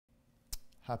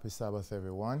Happy Sabbath,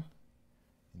 everyone.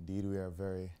 Indeed, we are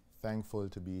very thankful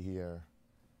to be here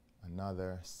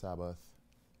another Sabbath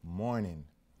morning.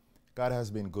 God has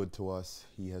been good to us.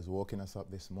 He has woken us up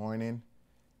this morning,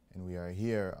 and we are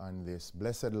here on this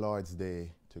blessed Lord's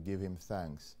Day to give Him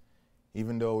thanks.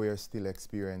 Even though we are still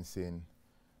experiencing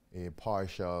a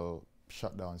partial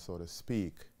shutdown, so to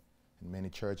speak, and many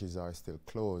churches are still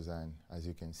closed, and as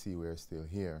you can see, we are still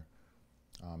here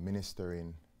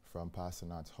ministering from Pastor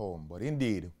Knott's home. But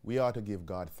indeed, we ought to give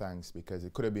God thanks because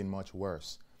it could have been much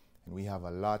worse. And we have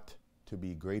a lot to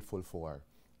be grateful for.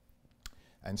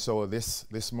 And so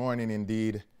this morning,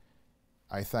 indeed,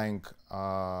 I thank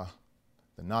the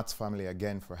Knott's family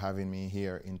again for having me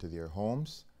here into their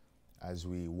homes as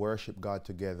we worship God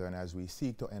together and as we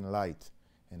seek to enlighten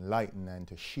and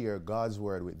to share God's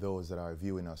word with those that are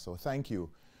viewing us. So thank you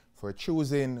for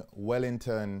choosing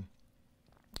Wellington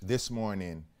this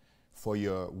morning for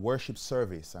your worship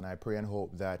service, and I pray and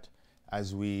hope that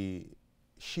as we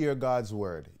share God's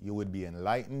word, you would be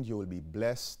enlightened, you will be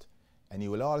blessed, and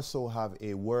you will also have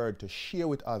a word to share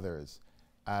with others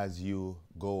as you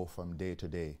go from day to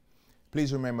day.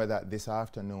 Please remember that this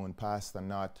afternoon, Pastor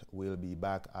Knott will be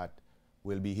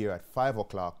here at 5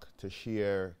 o'clock to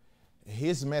share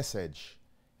his message,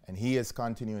 and he is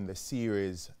continuing the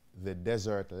series, The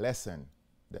Desert Lesson.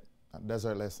 The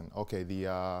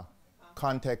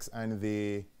Context and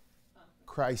the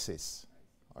Crisis,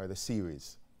 or the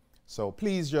series. So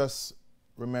please just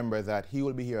remember that he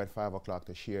will be here at 5 o'clock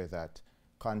to share that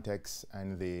context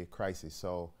and the crisis.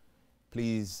 So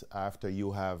please, after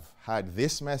you have had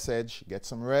this message, get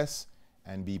some rest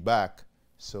and be back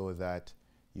so that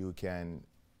you can,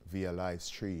 via live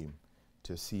stream,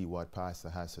 to see what Pastor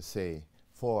has to say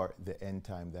for the end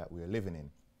time that we're living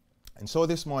in. And so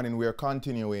this morning we're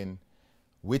continuing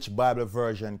Which Bible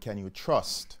Version Can You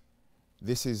Trust?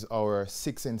 This is our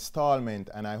 6th installment,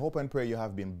 and I hope and pray you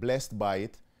have been blessed by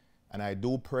it. And I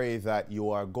do pray that you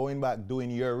are going back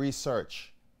doing your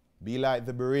research. Be like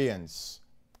the Bereans.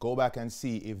 Go back and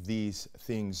see if these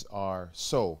things are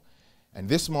so. And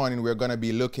this morning we're going to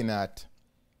be looking at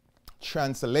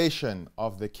translation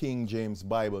of the King James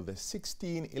Bible, the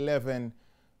 1611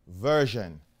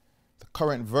 version, the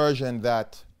current version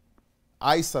that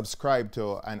I subscribe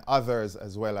to, and others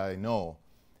as well, I know,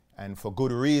 and for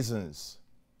good reasons.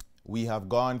 We have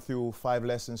gone through 5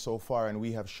 lessons so far, and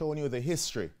we have shown you the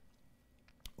history,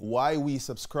 why we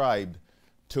subscribed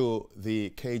to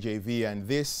the KJV, and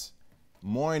this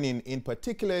morning in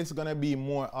particular is going to be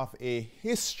more of a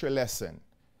history lesson.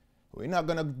 We're not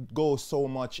going to go so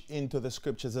much into the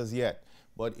scriptures as yet,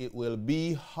 but it will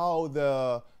be how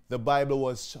the Bible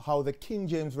was, how the King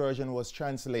James Version was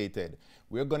translated.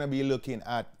 We're going to be looking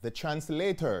at the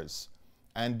translators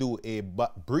and do a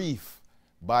brief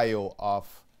bio of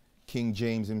King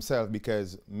James himself,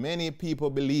 because many people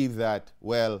believe that,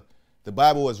 well, the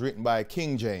Bible was written by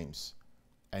King James,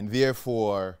 and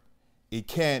therefore it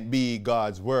can't be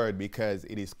God's word because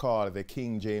it is called the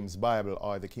King James Bible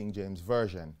or the King James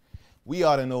Version. We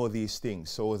ought to know these things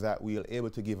so that we'll be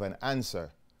able to give an answer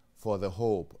for the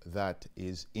hope that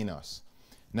is in us.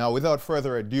 Now, without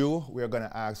further ado, we're going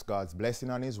to ask God's blessing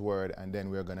on His word, and then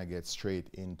we're going to get straight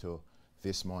into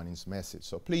this morning's message.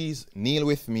 So please kneel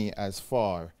with me as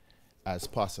far as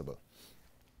possible.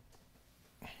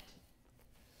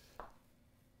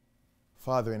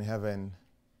 Father in heaven,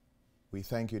 we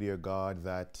thank you, dear God,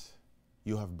 that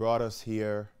you have brought us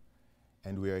here,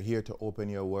 and we are here to open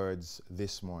your words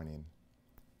this morning.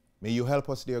 May you help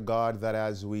us, dear God, that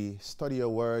as we study your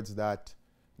words, that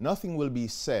nothing will be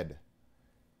said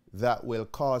that will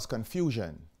cause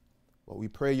confusion. But we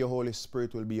pray your Holy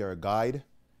Spirit will be our guide,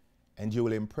 and you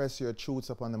will impress your truths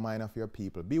upon the mind of your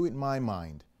people. Be with my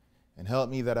mind, and help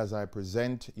me that as I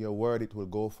present your word, it will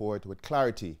go forth with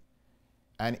clarity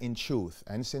and in truth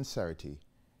and sincerity.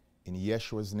 In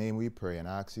Yeshua's name we pray and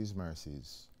ask his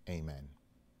mercies. Amen.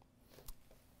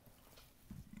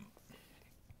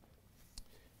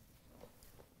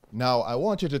 Now, I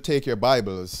want you to take your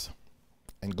Bibles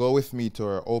and go with me to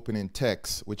our opening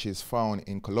text, which is found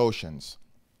in Colossians.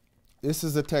 This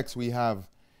is the text we have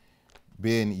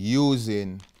been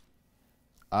using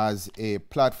as a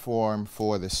platform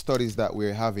for the studies that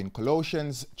we're having.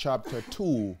 Colossians chapter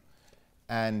 2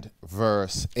 and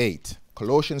verse 8.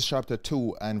 Colossians chapter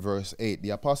 2 and verse 8. The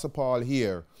Apostle Paul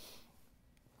here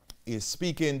is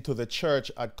speaking to the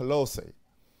church at Colossae,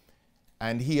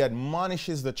 and he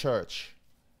admonishes the church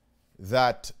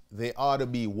that they ought to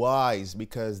be wise,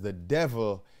 because the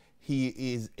devil, he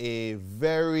is a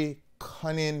very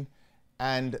cunning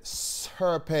and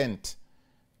serpent,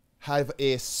 have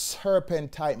a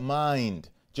serpent type mind,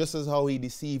 just as how he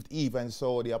deceived Eve. And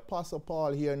so the Apostle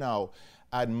Paul here now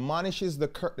admonishes the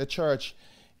church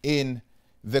in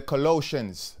the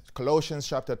Colossians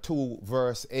chapter 2,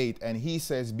 verse 8, and he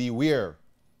says, beware,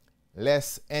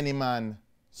 lest any man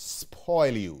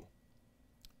spoil you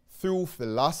through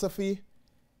philosophy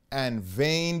and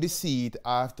vain deceit,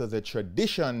 after the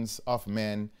traditions of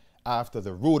men, after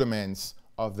the rudiments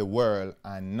of the world,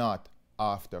 and not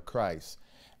after Christ.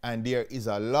 And there is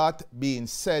a lot being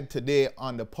said today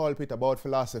on the pulpit about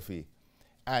philosophy,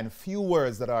 and few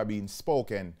words that are being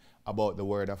spoken about the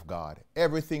Word of God.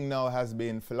 Everything now has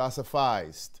been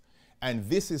philosophized, and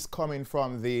this is coming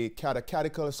from the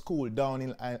catechetical school down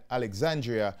in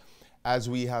Alexandria. As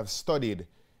we have studied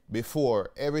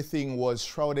before, everything was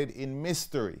shrouded in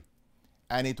mystery,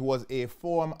 and it was a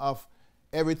form of,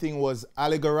 everything was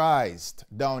allegorized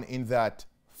down in that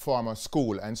former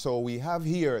school. And so we have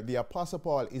here, the Apostle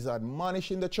Paul is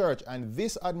admonishing the church, and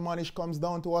this admonish comes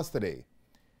down to us today,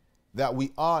 that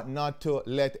we ought not to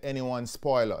let anyone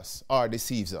spoil us or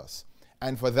deceive us.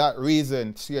 And for that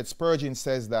reason, C.H. Spurgeon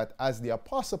says that as the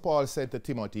Apostle Paul said to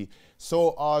Timothy, so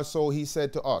also he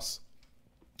said to us,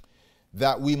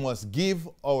 that we must give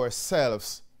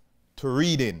ourselves to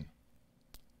reading.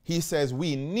 He says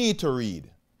we need to read.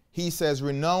 He says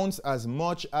renounce as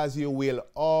much as you will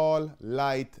all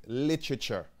light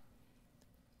literature,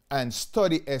 and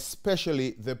study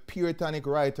especially the Puritanic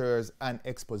writers and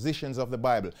expositions of the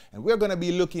Bible. And we're going to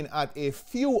be looking at a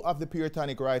few of the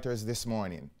Puritanic writers this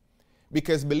morning,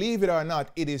 because believe it or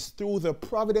not, it is through the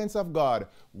providence of God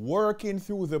working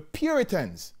through the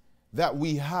Puritans that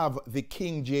we have the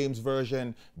King James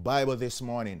Version Bible this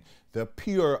morning, the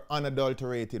pure,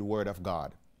 unadulterated Word of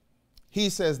God. He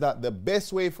says that the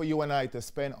best way for you and I to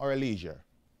spend our leisure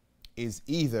is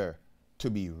either to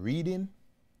be reading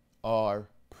or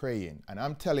praying. And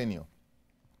I'm telling you,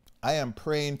 I am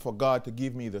praying for God to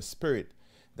give me the spirit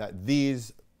that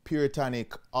these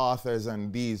Puritanic authors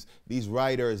and these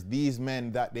writers, these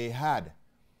men that they had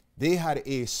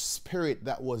a spirit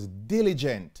that was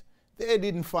diligent. They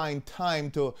didn't find time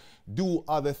to do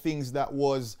other things that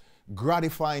was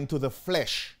gratifying to the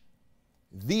flesh.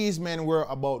 These men were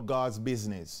about God's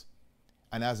business.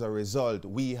 And as a result,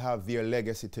 we have their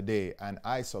legacy today. And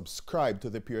I subscribe to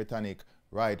the Puritanic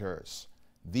writers.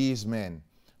 These men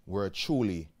were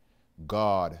truly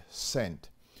God sent.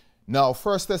 Now,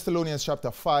 1 Thessalonians chapter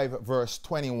 5, verse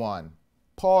 21,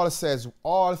 Paul says,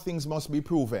 all things must be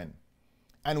proven.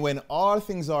 And when all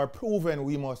things are proven,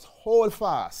 we must hold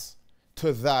fast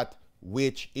to that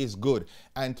which is good.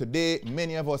 And today,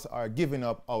 many of us are giving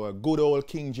up our good old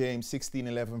King James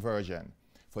 1611 version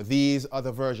for these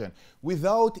other versions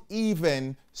without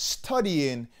even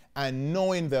studying and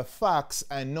knowing the facts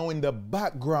and knowing the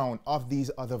background of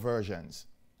these other versions.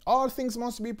 All things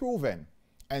must be proven.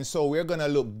 And so we're going to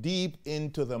look deep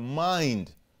into the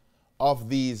mind of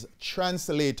these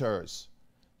translators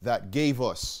that gave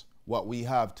us what we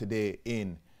have today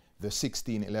in the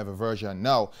 1611 version.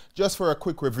 Now, just for a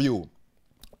quick review,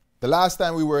 the last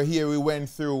time we were here, we went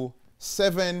through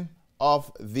 7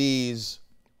 of these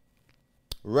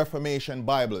Reformation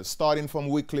Bibles, starting from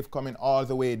Wycliffe, coming all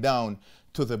the way down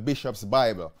to the Bishop's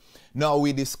Bible. Now,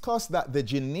 we discussed that the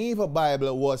Geneva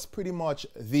Bible was pretty much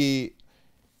the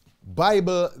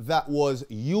Bible that was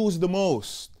used the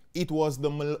most. It was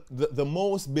the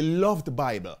most beloved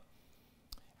Bible.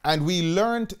 And we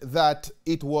learned that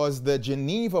it was the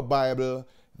Geneva Bible,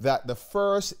 that the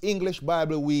first English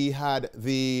Bible we had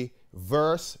the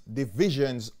verse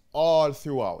divisions all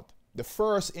throughout. The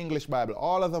first English Bible,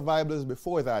 all of the Bibles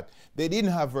before that, they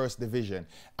didn't have verse division.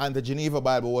 And the Geneva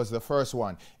Bible was the first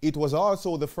one. It was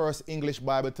also the first English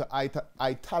Bible to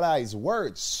italize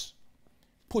words.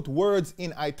 Put words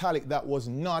in italic that was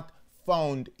not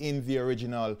found in the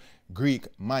original Greek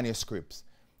manuscripts.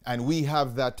 And we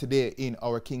have that today in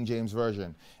our King James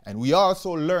Version. And we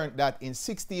also learned that in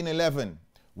 1611,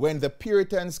 when the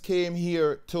Puritans came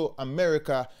here to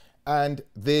America and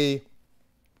they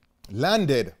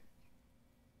landed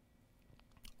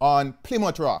on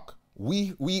Plymouth Rock,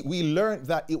 we learned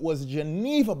that it was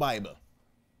Geneva Bible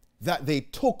that they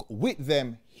took with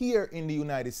them here in the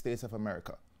United States of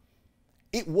America.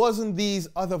 It wasn't these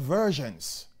other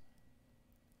versions.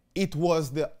 It was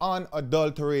the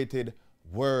unadulterated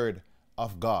Word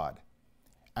of God.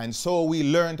 And so we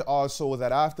learned also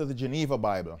that after the Geneva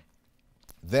Bible,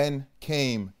 then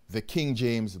came the King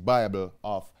James Bible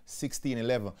of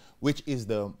 1611, which is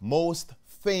the most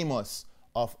famous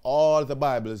of all the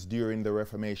Bibles during the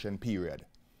Reformation period.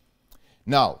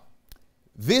 Now,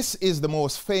 this is the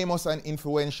most famous and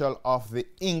influential of the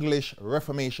English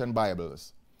Reformation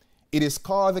Bibles. It is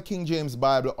called the King James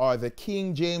Bible or the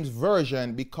King James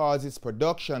Version because its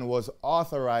production was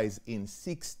authorized in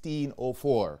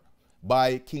 1604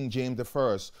 by King James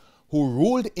I, who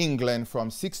ruled England from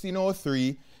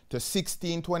 1603 to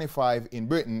 1625 in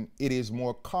Britain. It is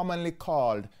more commonly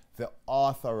called the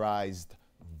Authorized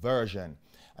Version.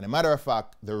 And a matter of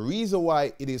fact, the reason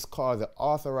why it is called the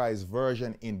Authorized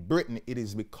Version in Britain, it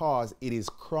is because it is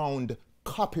crowned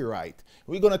copyright.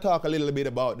 We're going to talk a little bit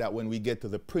about that when we get to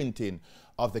the printing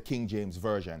of the King James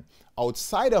Version.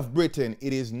 Outside of Britain,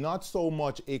 it is not so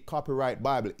much a copyright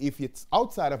Bible. If it's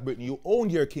outside of Britain, you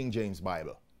own your King James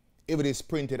Bible if it is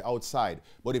printed outside.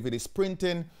 But if it is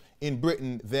printed in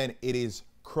Britain, then it is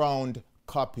crowned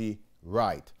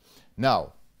copyright.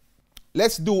 Now,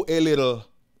 let's do a little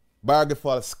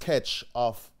biographical sketch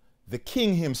of the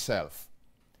king himself,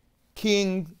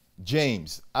 King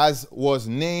James, as was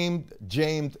named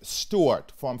James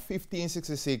Stuart from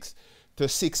 1566 to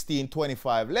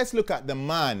 1625. Let's look at the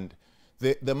man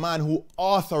who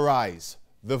authorized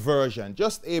the version.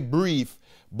 Just a brief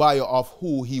bio of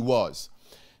who he was.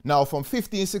 Now, from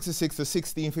 1566 to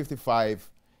 1655,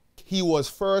 he was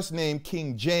first named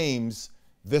King James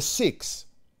VI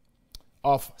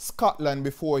of Scotland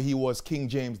before he was King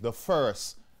James I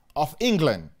of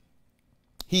England.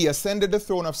 He ascended the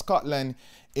throne of Scotland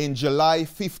in July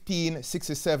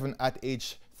 1567 at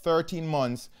age 13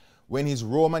 months when his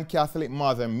Roman Catholic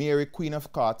mother, Mary, Queen of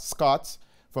Scots,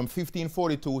 from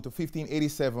 1542 to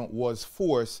 1587 was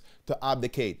forced to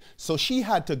abdicate. So she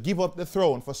had to give up the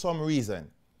throne for some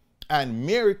reason. And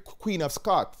Mary, Queen of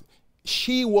Scots,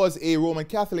 she was a Roman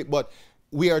Catholic, but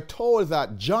we are told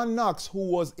that John Knox, who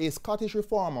was a Scottish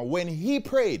reformer, when he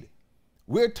prayed,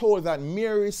 we're told that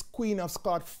Mary's Queen of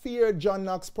Scots feared John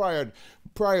Knox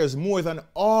prayers more than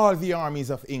all the armies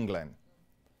of England.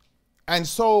 And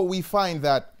so we find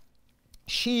that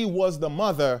she was the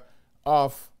mother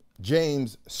of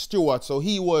James Stuart. So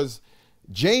he was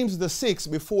James VI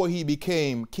before he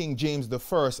became King James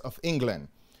I of England.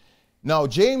 Now,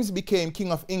 James became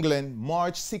King of England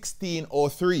March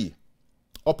 1603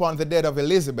 upon the death of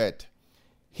Elizabeth.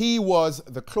 He was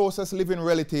the closest living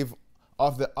relative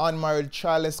of the unmarried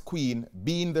childless queen,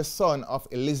 being the son of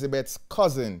Elizabeth's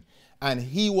cousin, and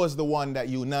he was the one that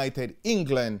united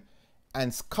England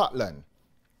and Scotland.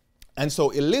 And so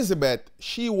Elizabeth,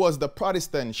 she was the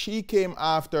Protestant. She came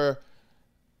after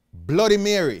Bloody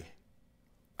Mary.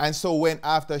 And so when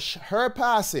after her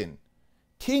passing,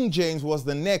 King James was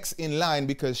the next in line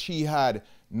because she had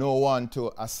no one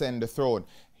to ascend the throne.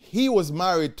 He was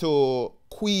married to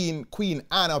Queen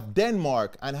Anne of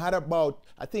Denmark and had about,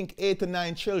 I think, 8 to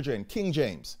 9 children, King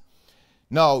James.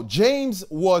 Now, James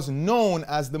was known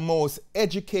as the most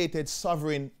educated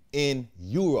sovereign in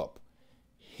Europe.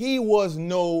 He was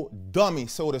no dummy,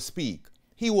 so to speak.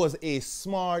 He was a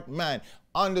smart man,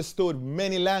 understood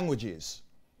many languages.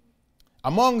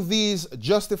 Among these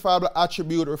justifiable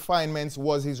attribute refinements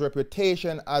was his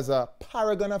reputation as a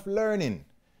paragon of learning.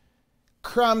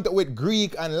 Crammed with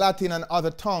Greek and Latin and other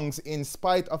tongues, in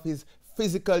spite of his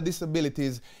physical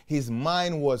disabilities, his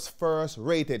mind was first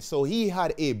rated. So he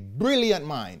had a brilliant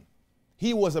mind.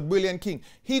 He was a brilliant king.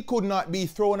 He could not be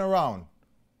thrown around,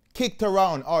 kicked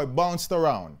around, or bounced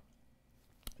around.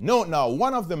 Note now,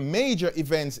 one of the major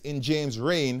events in James'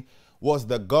 reign was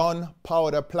the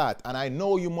gunpowder plot. And I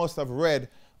know you must have read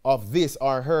of this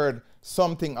or heard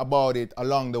something about it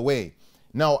along the way.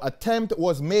 Now, attempt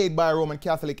was made by Roman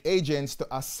Catholic agents to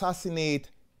assassinate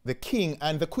the king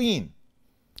and the queen,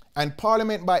 and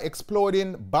Parliament by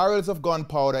exploding barrels of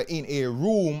gunpowder in a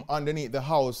room underneath the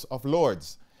House of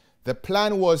Lords. The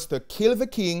plan was to kill the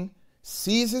king,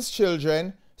 seize his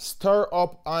children, stir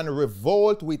up and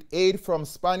revolt with aid from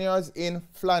Spaniards in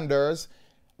Flanders,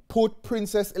 put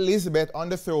Princess Elizabeth on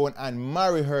the throne, and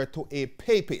marry her to a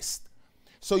papist.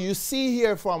 So you see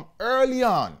here from early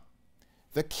on,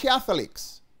 the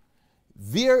Catholics,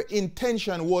 their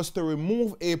intention was to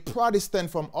remove a Protestant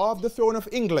from off the throne of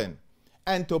England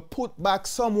and to put back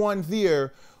someone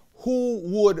there who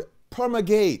would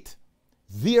promulgate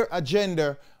their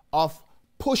agenda of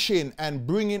pushing and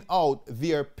bringing out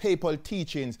their papal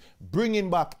teachings, bringing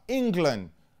back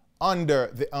England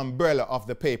under the umbrella of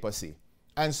the papacy.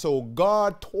 And so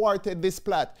God thwarted this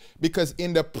plot because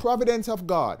in the providence of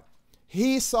God,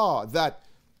 he saw that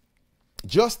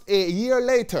just a year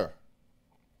later,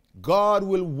 God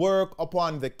will work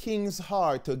upon the king's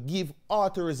heart to give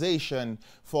authorization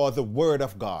for the word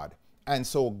of God. And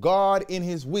so God, in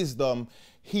his wisdom,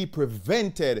 he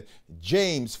prevented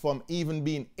James from even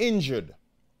being injured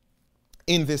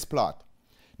in this plot.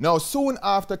 Now, soon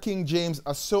after King James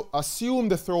assumed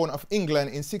the throne of England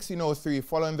in 1603,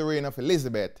 following the reign of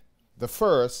Elizabeth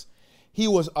I, he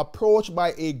was approached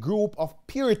by a group of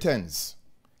Puritans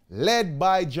led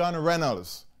by John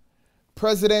Reynolds,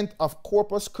 president of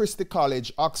Corpus Christi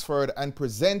College, Oxford, and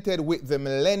presented with the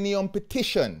Millennium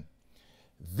Petition.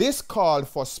 This called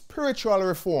for spiritual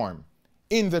reform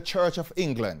in the Church of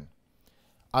England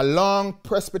along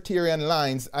Presbyterian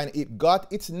lines, and it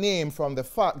got its name from the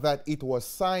fact that it was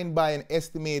signed by an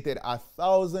estimated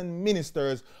 1,000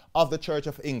 ministers of the Church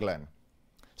of England.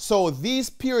 So these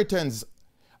Puritans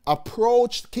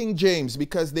approached King James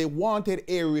because they wanted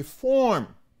a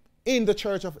reform in the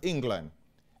Church of England.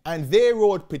 And they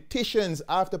wrote petitions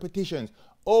after petitions.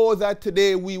 Oh, that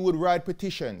today we would write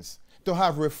petitions to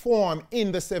have reform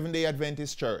in the Seventh-day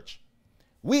Adventist Church.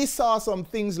 We saw some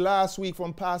things last week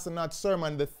from Pastor Knott's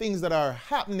sermon, the things that are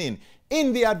happening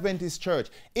in the Adventist Church.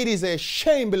 It is a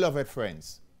shame, beloved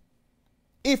friends.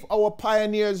 If our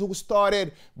pioneers who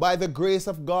started by the grace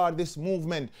of God this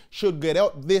movement should get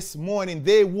out this morning,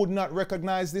 they would not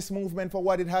recognize this movement for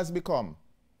what it has become.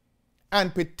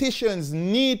 And petitions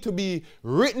need to be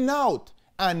written out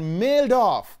and mailed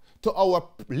off to our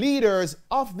leaders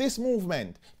of this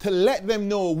movement to let them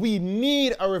know we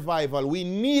need a revival, we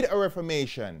need a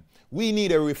reformation, we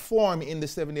need a reform in the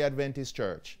Seventh-day Adventist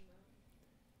Church.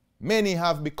 Many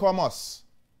have become us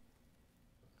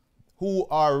who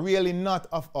are really not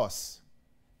of us.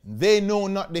 They know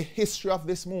not the history of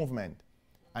this movement.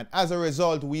 And as a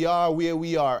result, we are where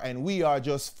we are, and we are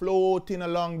just floating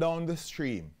along down the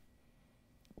stream.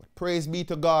 Praise be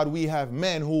to God, we have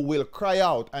men who will cry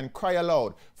out and cry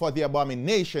aloud for the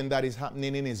abomination that is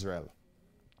happening in Israel.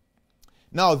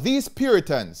 Now, these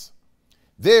Puritans,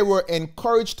 they were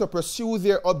encouraged to pursue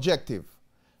their objective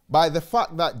by the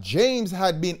fact that James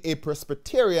had been a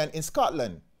Presbyterian in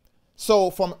Scotland.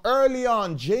 So from early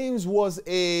on, James was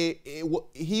a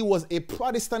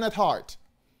Protestant at heart.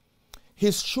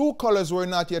 His true colors were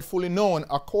not yet fully known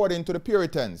according to the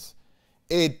Puritans.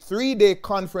 A 3-day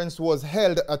conference was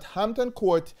held at Hampton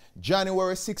Court, January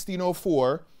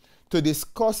 1604, to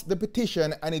discuss the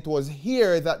petition, and it was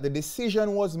here that the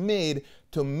decision was made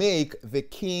to make the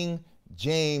King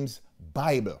James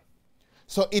Bible.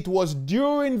 So it was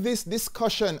during this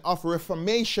discussion of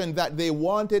reformation that they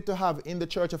wanted to have in the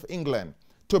Church of England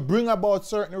to bring about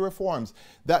certain reforms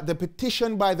that the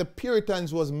petition by the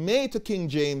Puritans was made to King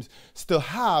James to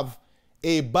have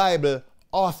a Bible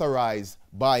authorized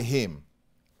by him.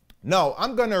 Now,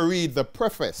 I'm going to read the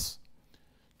preface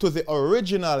to the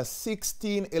original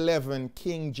 1611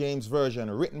 King James Version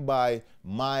written by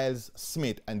Miles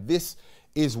Smith, and this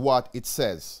is what it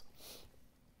says.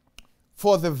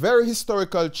 For the very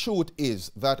historical truth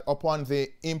is that upon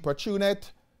the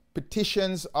importunate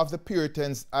petitions of the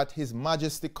Puritans at His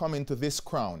Majesty coming to this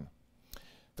crown,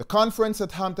 the conference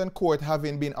at Hampton Court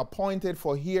having been appointed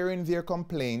for hearing their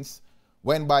complaints,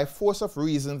 when by force of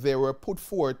reason they were put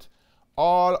forth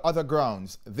all other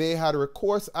grounds, they had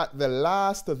recourse at the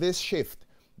last to this shift,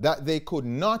 that they could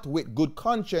not with good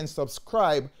conscience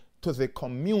subscribe to the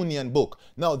communion book.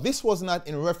 Now, this was not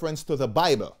in reference to the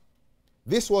Bible.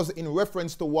 This was in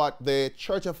reference to what the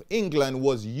Church of England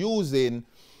was using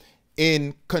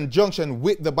in conjunction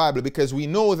with the Bible, because we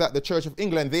know that the Church of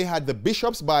England, they had the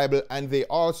Bishop's Bible and they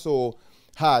also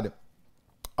had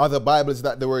other Bibles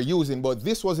that they were using, but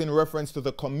this was in reference to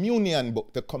the communion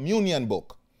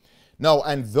book, Now,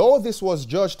 and though this was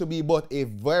judged to be but a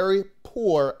very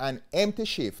poor and empty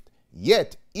shift,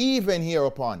 yet even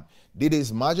hereupon did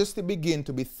His Majesty begin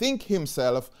to bethink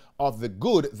himself of the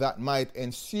good that might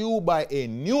ensue by a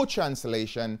new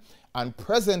translation, and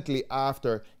presently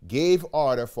after gave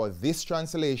order for this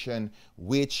translation,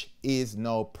 which is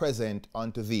now present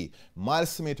unto thee. Miles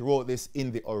Smith wrote this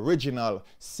in the original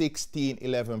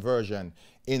 1611 version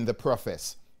in the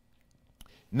preface.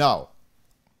 Now,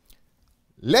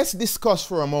 let's discuss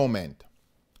for a moment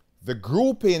the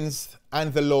groupings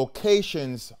and the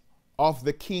locations of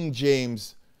the King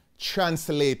James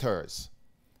translators,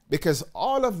 because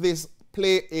all of this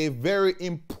play a very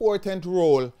important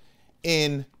role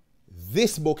in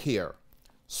this book here.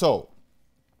 So,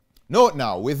 note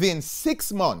now, within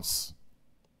 6 months,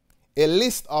 a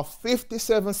list of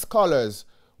 57 scholars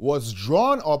was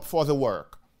drawn up for the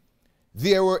work.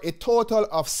 There were a total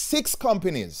of 6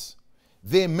 companies.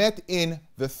 They met in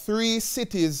the 3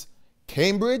 cities,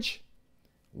 Cambridge,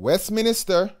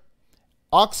 Westminster,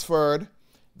 Oxford.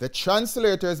 The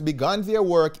translators began their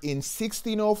work in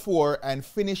 1604 and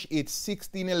finished it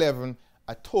 1611,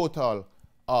 a total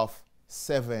of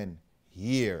 7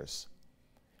 years.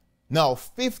 Now,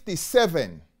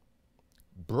 57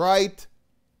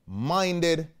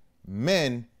 bright-minded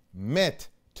men met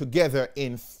together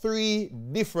in 3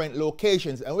 different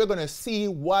locations, and we're going to see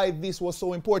why this was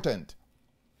so important.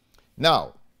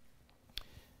 Now,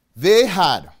 they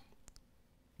had,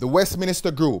 the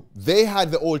Westminster group, they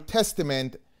had the Old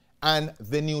Testament and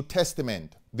the New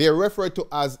Testament. They're referred to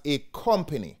as a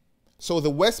company. So the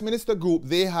Westminster group,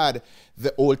 they had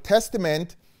the Old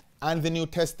Testament and the New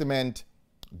Testament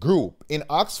group. In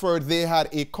Oxford, they had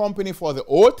a company for the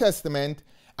Old Testament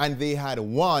and they had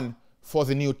one for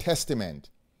the New Testament.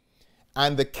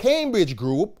 And the Cambridge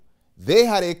group, they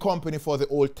had a company for the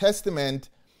Old Testament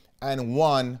and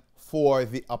one for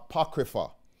the Apocrypha.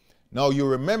 Now you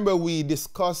remember we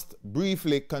discussed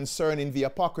briefly concerning the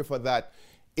Apocrypha that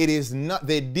it is not,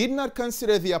 they did not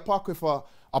consider the Apocrypha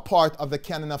a part of the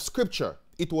canon of Scripture.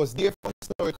 It was there for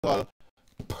historical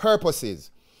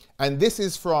purposes. And this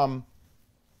is from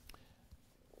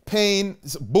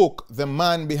Payne's book, The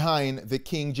Man Behind the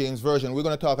King James Version. We're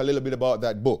going to talk a little bit about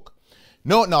that book.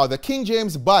 Note now, the King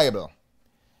James Bible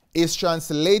is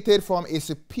translated from a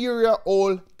superior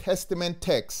Old Testament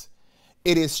text.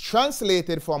 It is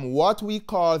translated from what we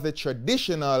call the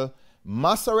traditional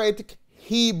Masoretic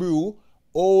Hebrew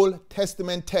Old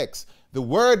Testament text. The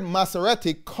word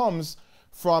Masoretic comes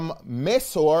from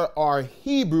Mesor, or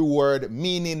Hebrew word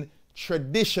meaning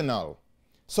traditional.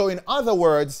 So in other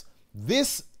words,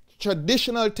 this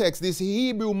traditional text, this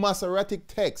Hebrew Masoretic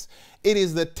text, it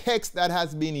is the text that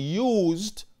has been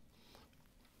used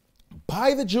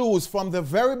by the Jews from the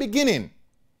very beginning.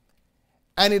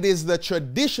 And it is the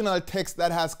traditional text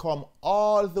that has come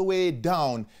all the way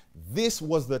down. This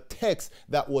was the text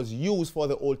that was used for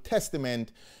the Old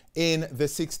Testament in the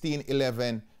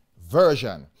 1611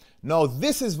 version. Now,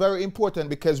 this is very important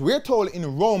because we're told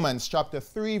in Romans chapter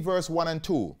 3, verse 1 and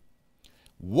 2,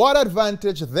 what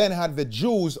advantage then had the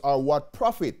Jews, or what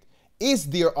profit is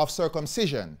there of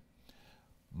circumcision?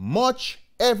 Much,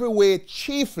 every way,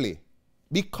 chiefly,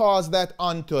 because that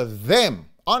unto them,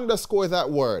 underscore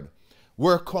that word,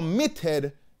 were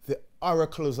committed the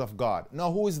oracles of God.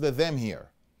 Now, who is the them here?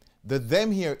 The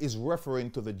them here is referring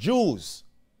to the Jews.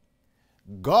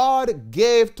 God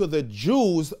gave to the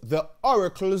Jews the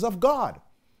oracles of God.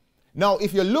 Now,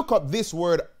 if you look up this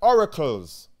word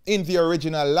oracles in the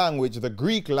original language, the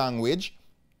Greek language,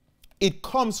 it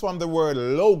comes from the word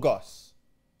logos.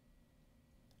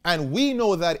 And we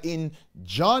know that in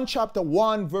John chapter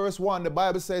 1, verse 1, the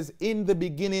Bible says, in the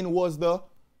beginning was the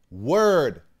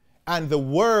Word, and the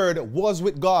Word was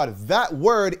with God. That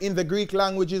word in the Greek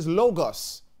language is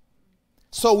logos.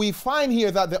 So we find here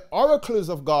that the oracles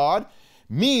of God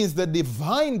means the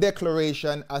divine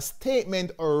declaration, a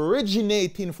statement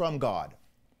originating from God.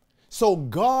 So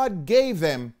God gave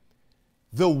them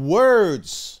the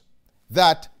words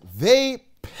that they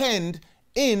penned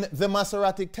in the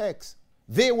Masoretic text.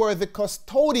 They were the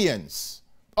custodians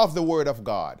of the Word of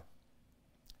God.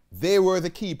 They were the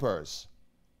keepers.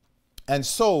 And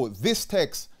so this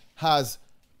text has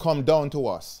come down to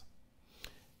us.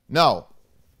 Now,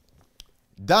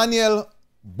 Daniel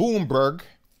Boomberg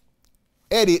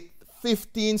edit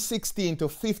 1516 to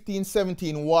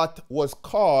 1517 what was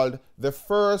called the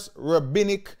first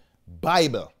rabbinic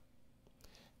Bible.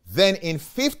 Then in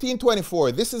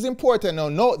 1524, this is important, now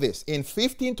note this, in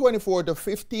 1524 to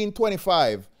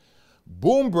 1525,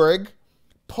 Boomberg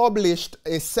published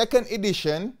a second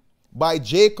edition by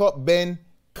Jacob ben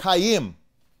Chaim.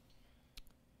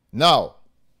 Now,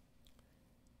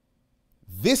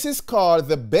 this is called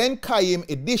the Ben Chaim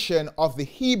edition of the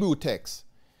Hebrew text.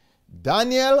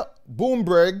 Daniel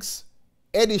Boomberg's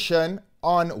edition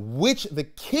on which the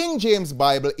King James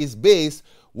Bible is based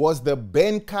was the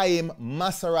Ben Chaim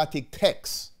Masoretic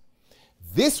text.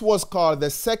 This was called the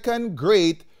second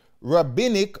great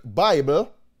rabbinic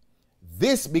Bible.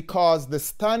 This because the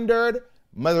standard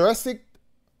Masoretic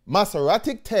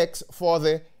text for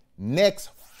the next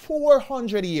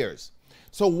 400 years.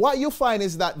 So what you find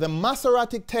is that the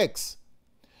Masoretic text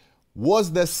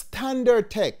was the standard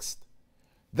text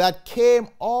that came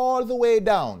all the way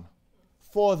down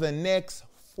for the next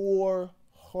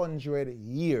 400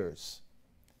 years.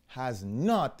 Has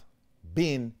not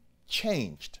been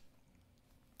changed.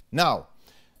 Now,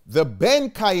 the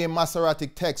Ben Chaim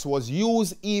Masoretic text was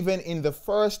used even in the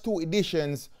first two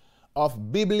editions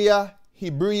of Biblia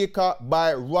Hebraica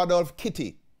by Rudolph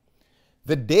Kitty.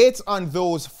 The dates on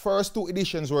those first two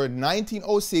editions were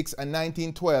 1906 and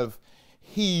 1912.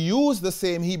 He used the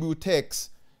same Hebrew text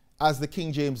as the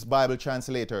King James Bible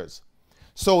translators.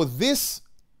 So this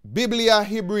Biblia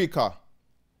Hebraica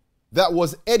that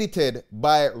was edited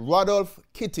by Rudolph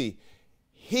Kitty,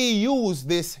 he used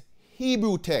this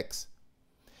Hebrew text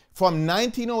from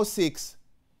 1906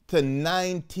 to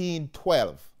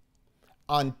 1912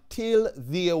 until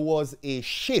there was a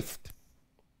shift.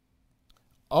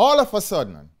 All of a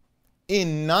sudden,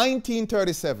 in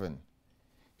 1937,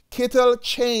 Kittel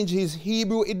changed his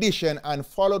Hebrew edition and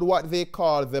followed what they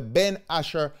call the Ben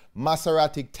Asher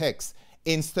Masoretic text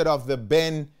instead of the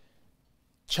Ben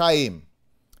Chaim.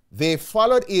 They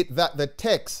followed it that the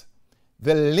text,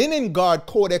 the Leningrad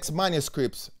Codex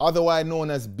manuscripts, otherwise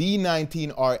known as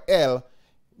B19 or L,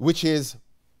 which is,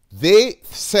 they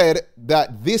said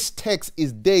that this text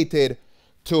is dated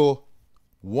to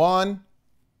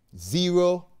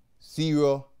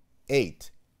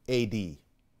 1008 AD.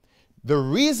 The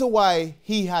reason why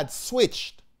he had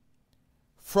switched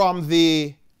from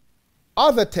the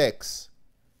other text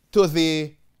to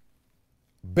the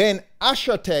Ben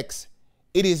Asher text,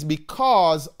 it is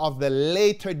because of the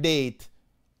later date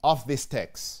of this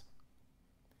text.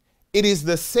 It is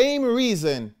the same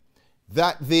reason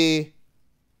that the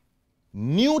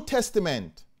New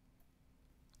Testament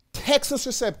Textus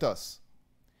Receptus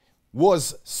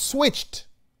was switched.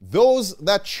 Those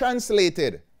that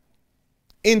translated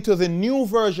into the new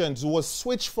versions was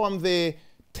switched from the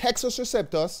Textus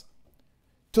Receptus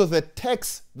to the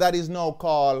text that is now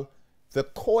called the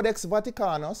Codex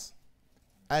Vaticanus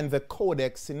and the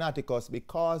Codex Sinaiticus,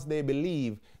 because they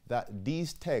believe that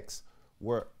these texts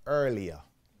were earlier.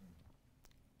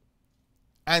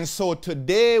 And so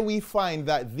today we find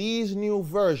that these new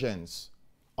versions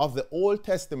of the Old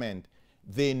Testament,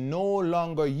 they no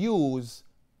longer use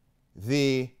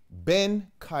the Ben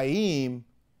Chaim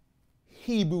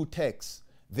Hebrew text.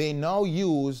 They now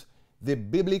use the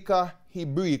Biblica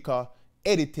Hebraica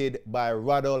edited by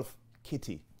Rudolph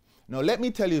Kitty. Now let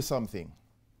me tell you something.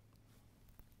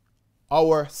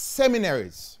 Our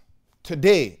seminaries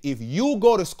today, if you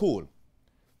go to school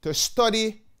to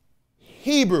study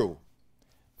Hebrew,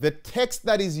 the text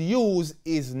that is used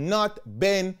is not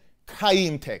Ben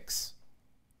Chaim text.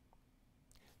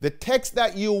 The text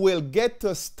that you will get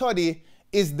to study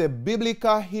is the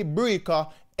Biblica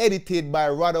Hebraica edited by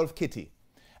Rudolph Kitty.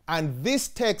 And this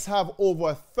text have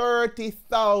over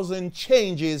 30,000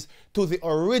 changes to the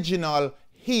original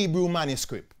Hebrew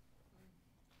manuscript.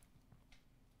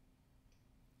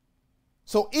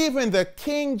 So even the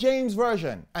King James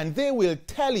Version, and they will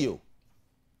tell you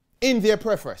in their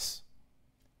preface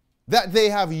that they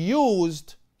have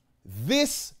used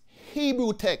this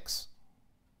Hebrew text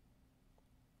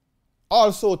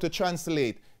also to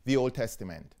translate the Old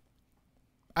Testament.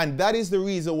 And that is the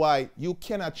reason why you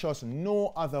cannot trust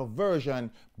no other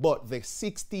version but the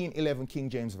 1611 King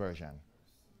James Version.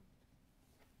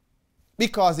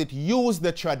 Because it used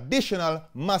the traditional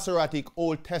Masoretic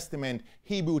Old Testament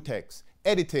Hebrew text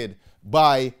edited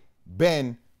by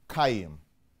Ben Chaim.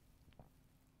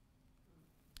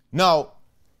 Now,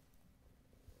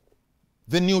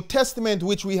 the New Testament,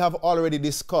 which we have already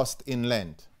discussed in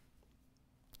Lent,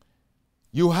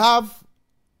 you have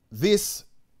this,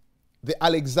 the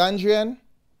Alexandrian,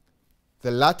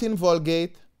 the Latin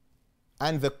Vulgate,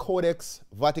 and the Codex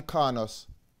Vaticanus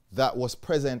that was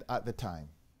present at the time.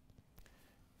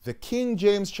 The King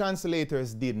James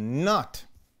translators did not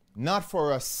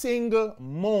for a single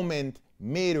moment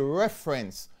made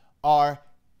reference or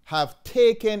have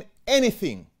taken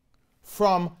anything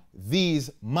from these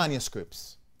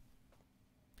manuscripts.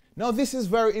 Now this is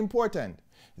very important.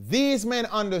 These men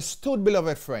understood,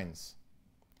 beloved friends,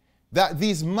 that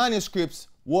these manuscripts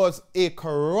was a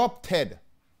corrupted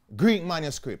Greek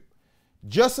manuscript.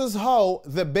 Just as how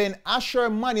the Ben Asher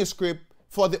manuscript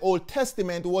for the Old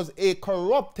Testament was a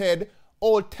corrupted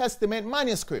Old Testament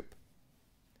manuscript.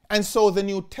 And so the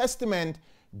New Testament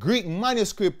Greek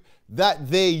manuscript that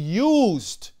they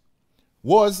used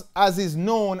was, as is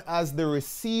known as the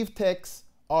received text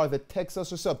or the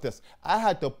Textus Receptus. I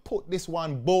had to put this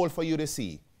one bold for you to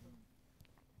see.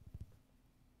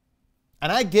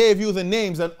 And I gave you the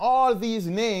names, and all these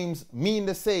names mean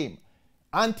the same.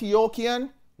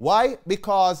 Antiochian, why?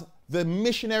 Because the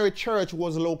missionary church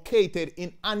was located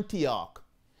in Antioch.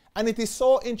 And it is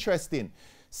so interesting.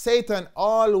 Satan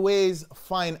always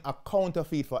finds a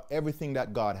counterfeit for everything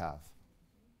that God has.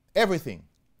 Everything.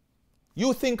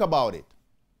 You think about it.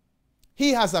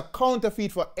 He has a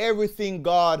counterfeit for everything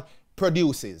God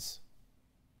produces.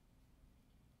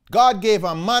 God gave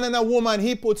a man and a woman.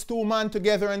 He puts two men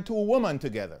together and two women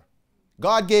together.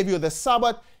 God gave you the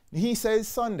Sabbath. He says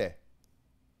Sunday.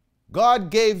 God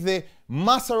gave the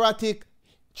Masoretic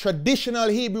traditional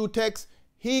Hebrew text.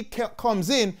 He comes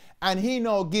in and he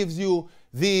now gives you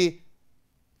the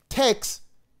text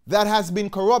that has been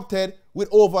corrupted with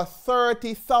over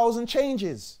 30,000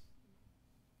 changes.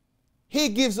 He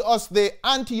gives us the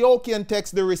Antiochian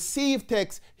text, the received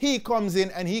text. He comes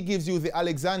in and he gives you the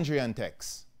Alexandrian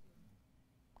text.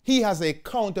 He has a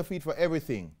counterfeit for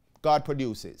everything God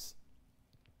produces.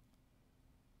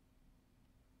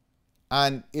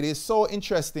 And it is so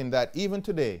interesting that even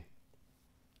today,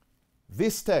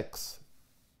 this text,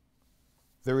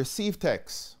 the received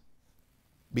text,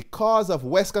 because of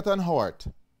Westcott and Hort,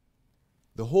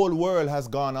 the whole world has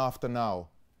gone after now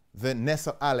the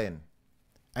Nestle Allen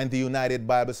and the United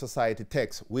Bible Society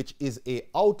text, which is an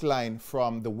outline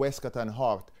from the Westcott and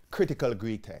Hort critical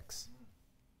Greek text.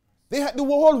 The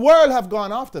whole world have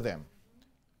gone after them.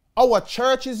 Our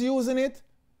church is using it.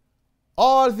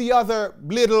 All the other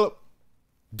little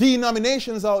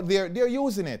denominations out there, they're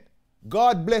using it.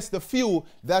 God bless the few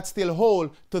that still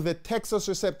hold to the Textus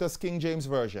Receptus King James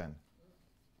Version.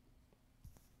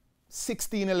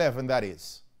 1611, that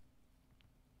is.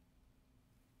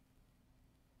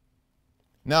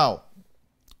 Now,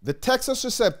 the Textus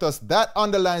Receptus that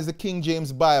underlines the King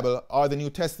James Bible or the New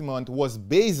Testament was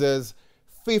Beza's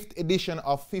 5th edition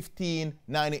of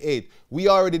 1598. We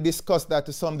already discussed that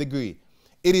to some degree.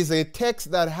 It is a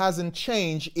text that hasn't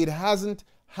changed. It hasn't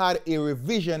had a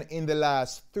revision in the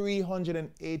last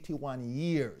 381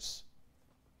 years.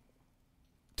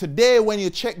 Today, when you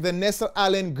check the Nestle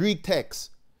Allen Greek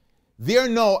text, they're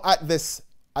now at this,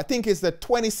 I think it's the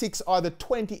 26th or the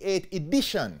 28th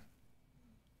edition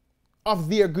of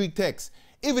their Greek text.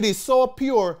 If it is so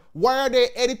pure, why are they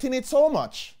editing it so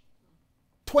much?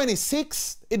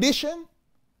 26th edition?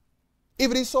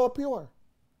 If it is so pure.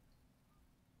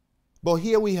 But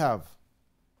here we have,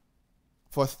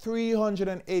 for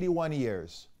 381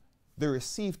 years, the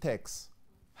received text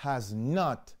has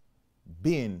not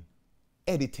been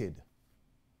edited.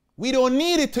 We don't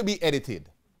need it to be edited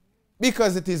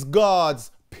because it is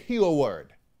God's pure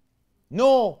word.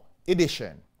 No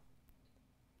edition.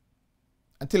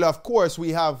 Until, of course, we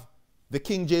have the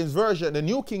King James Version, the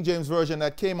new King James Version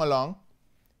that came along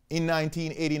in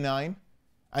 1989.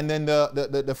 And then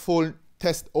the full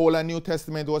Old and New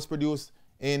Testament was produced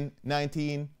in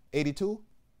 1982.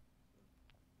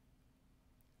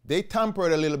 They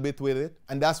tampered a little bit with it.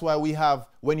 And that's why we have,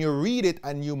 when you read it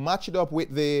and you match it up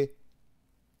with the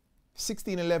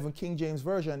 1611 King James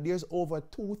Version, there's over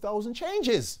 2,000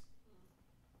 changes.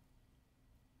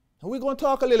 And we're going to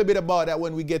talk a little bit about that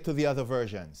when we get to the other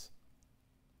versions.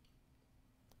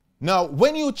 Now,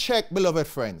 when you check, beloved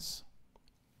friends,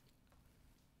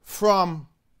 from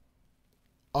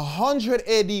 100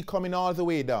 AD coming all the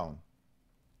way down,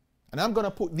 and I'm going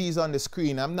to put these on the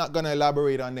screen. I'm not going to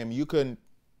elaborate on them. You can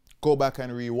go back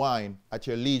and rewind at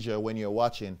your leisure when you're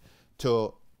watching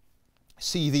to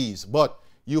see these. But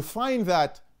you find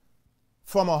that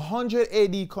from 100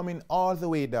 AD coming all the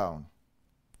way down,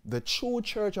 the true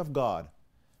church of God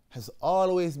has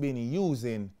always been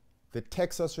using the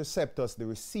Textus Receptus, the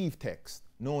received text,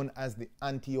 known as the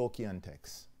Antiochian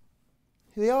text.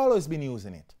 They've always been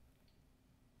using it.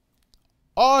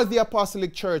 All the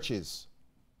apostolic churches,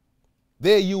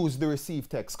 they use the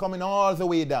received text, coming all the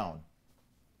way down.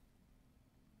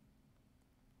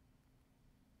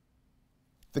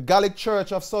 The Gallic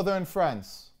Church of Southern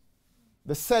France,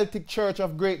 the Celtic Church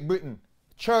of Great Britain,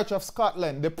 Church of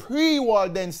Scotland, the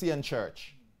pre-Waldensian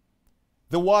Church,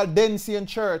 the Waldensian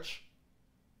Church,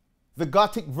 the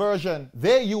Gothic version,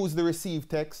 they use the received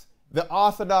text. The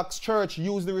Orthodox Church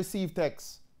used the received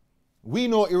text. We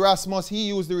know Erasmus, he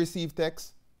used the received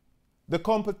text. The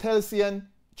Complutensian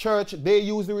Church, they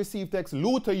used the received text.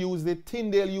 Luther used it.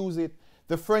 Tyndale used it.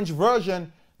 The French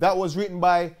version that was written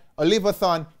by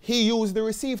Olivathon, he used the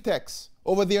received text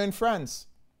over there in France.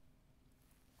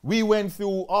 We went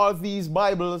through all these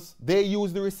Bibles. They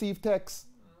used the received text.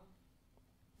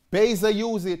 Beza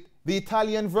used it. The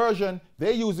Italian version,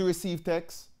 they used the received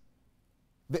text.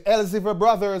 The Elsevier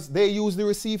brothers, they used the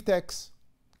received text.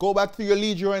 Go back to your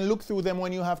leisure and look through them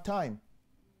when you have time.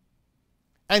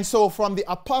 And so from the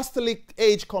apostolic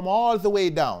age come all the way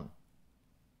down,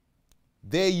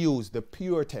 they use the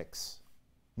pure text,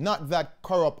 not that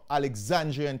corrupt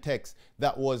Alexandrian text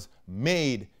that was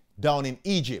made down in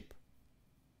Egypt.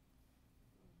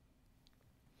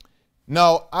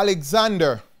 Now,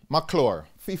 Alexander McClure,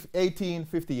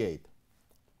 1858,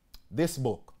 this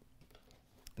book,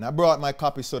 and I brought my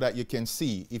copy so that you can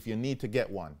see if you need to get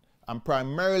one. I'm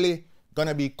primarily going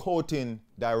to be quoting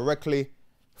directly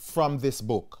from this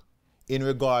book in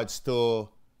regards to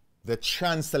the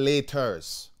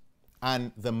translators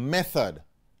and the method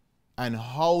and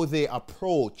how they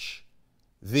approach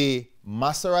the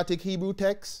Masoretic Hebrew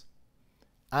text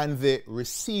and the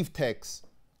received text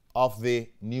of the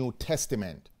New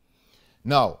Testament.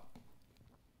 Now,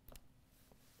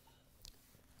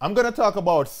 I'm going to talk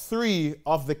about 3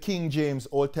 of the King James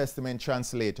Old Testament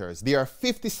translators. There are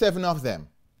 57 of them.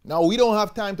 Now, we don't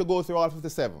have time to go through all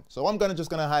 57. So I'm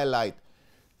just going to highlight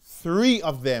 3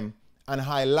 of them and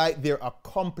highlight their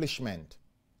accomplishment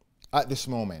at this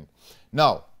moment.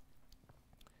 Now,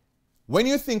 when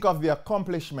you think of the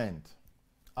accomplishment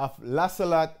of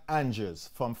Lancelot Andrewes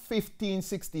from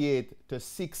 1568 to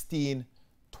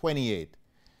 1628,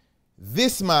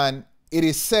 this man, it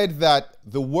is said that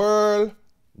the world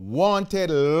wanted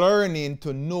learning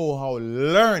to know how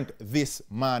learned this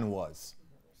man was.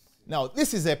 Now,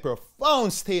 this is a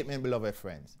profound statement, beloved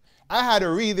friends. I had to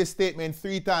read this statement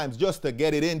 3 times just to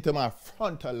get it into my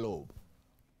frontal lobe.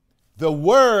 The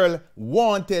world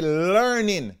wanted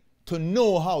learning to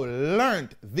know how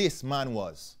learned this man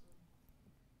was.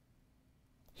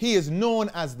 He is known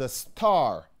as the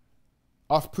star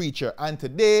of preacher. And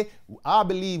today, I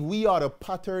believe we ought to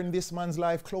pattern this man's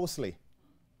life closely.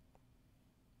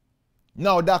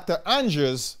 Now, Dr.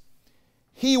 Andrewes,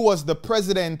 he was the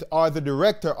president or the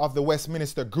director of the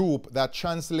Westminster Group that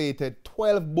translated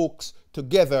 12 books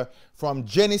together from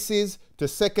Genesis to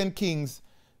 2 Kings.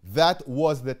 That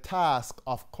was the task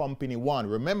of Company 1.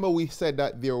 Remember, we said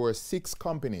that there were 6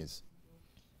 companies,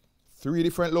 3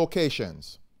 different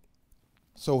locations.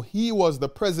 So he was the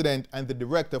president and the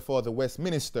director for the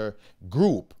Westminster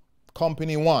Group,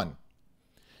 Company 1.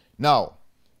 Now,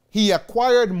 he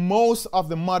acquired most of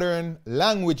the modern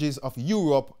languages of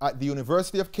Europe at the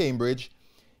University of Cambridge.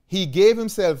 He gave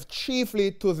himself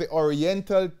chiefly to the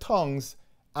Oriental tongues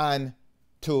and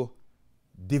to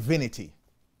divinity.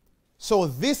 So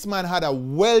this man had a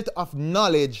wealth of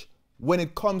knowledge when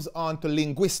it comes on to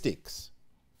linguistics.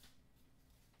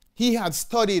 He had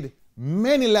studied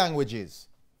many languages.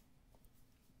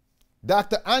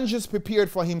 Dr. Andrewes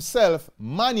prepared for himself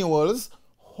manuals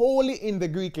wholly in the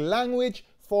Greek language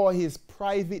for his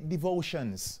private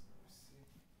devotions.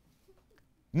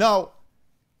 Now,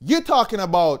 you're talking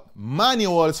about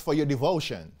manuals for your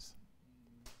devotions.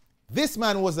 This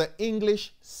man was an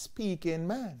English-speaking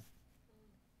man.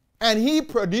 And he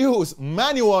produced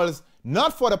manuals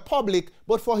not for the public,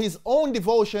 but for his own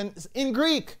devotions in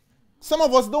Greek. Some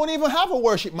of us don't even have a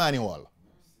worship manual,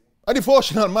 a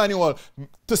devotional manual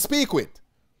to speak with.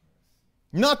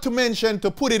 Not to mention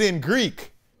to put it in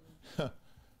Greek.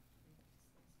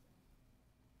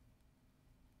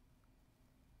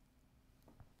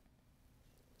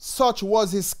 Such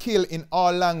was his skill in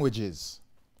all languages,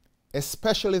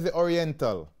 especially the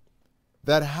Oriental,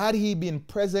 that had he been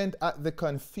present at the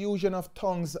confusion of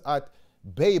tongues at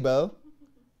Babel,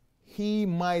 he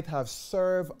might have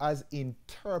served as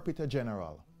interpreter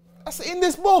general. That's in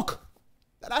this book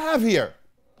that I have here.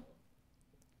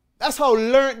 That's how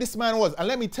learned this man was. And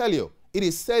let me tell you, it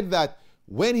is said that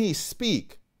when he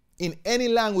speaks in any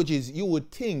languages, you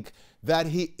would think that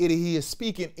he is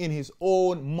speaking in his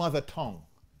own mother tongue.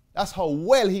 That's how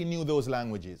well he knew those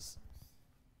languages.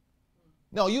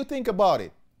 Now, you think about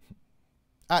it.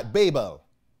 At Babel,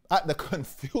 at the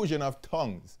confusion of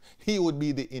tongues, he would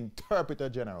be the interpreter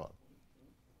general.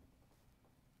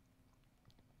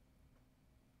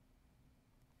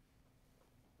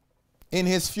 In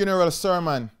his funeral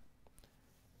sermon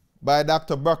by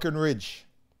Dr. Breckinridge,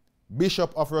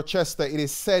 Bishop of Rochester, it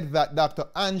is said that Dr.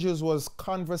 Andrewes was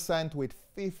conversant with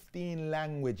 15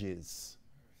 languages.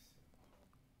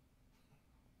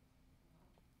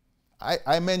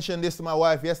 I mentioned this to my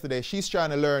wife yesterday. She's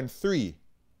trying to learn 3.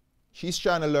 She's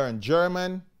trying to learn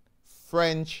German,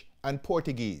 French, and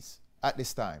Portuguese at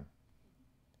this time.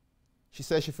 She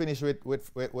says she finished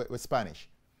with Spanish.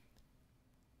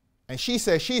 And she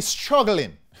says she's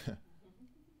struggling.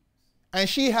 And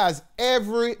she has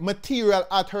every material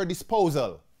at her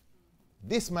disposal.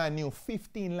 This man knew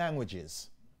 15 languages.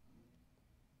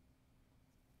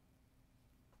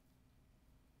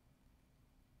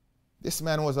 This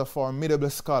man was a formidable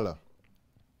scholar.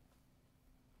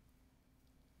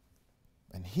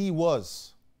 And he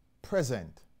was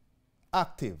present,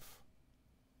 active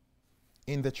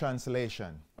in the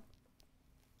translation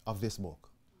of this book.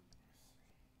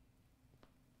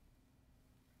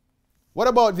 What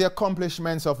about the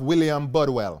accomplishments of William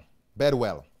Bedwell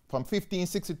from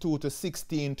 1562 to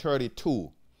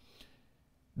 1632?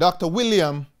 Dr.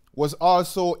 William was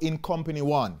also in Company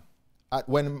 1 at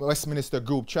when Westminster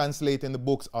Group translating the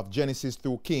books of Genesis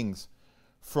through Kings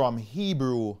from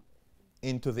Hebrew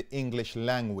into the English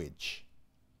language.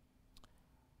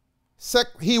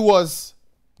 He was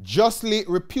justly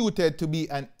reputed to be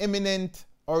an eminent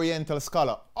Oriental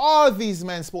scholar. All these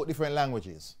men spoke different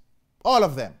languages. All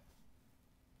of them.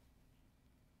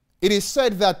 It is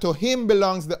said that to him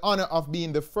belongs the honor of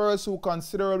being the first who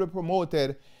considerably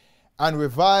promoted and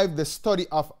revived the study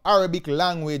of Arabic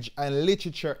language and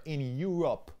literature in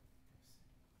Europe.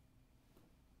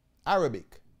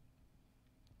 Arabic.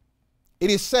 It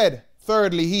is said,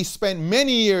 thirdly, he spent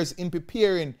many years in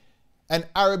preparing an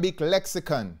Arabic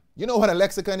lexicon. You know what a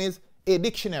lexicon is? A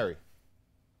dictionary.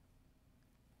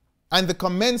 And the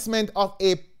commencement of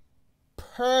a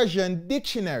Persian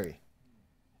dictionary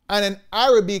and an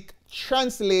Arabic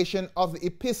translation of the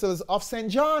epistles of St.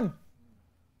 John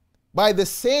by the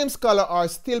same scholar are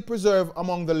still preserved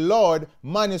among the Lord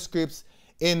manuscripts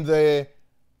in the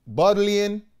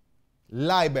Bodleian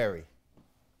Library.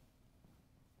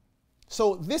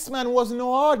 So this man was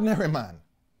no ordinary man.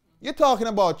 You're talking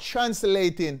about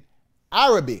translating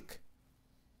Arabic,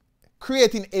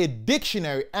 creating a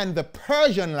dictionary and the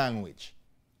Persian language.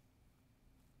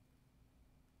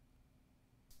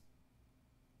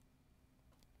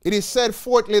 It is said,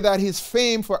 fourthly, that his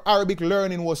fame for Arabic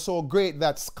learning was so great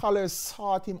that scholars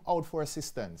sought him out for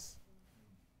assistance.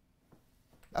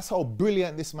 That's how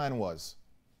brilliant this man was.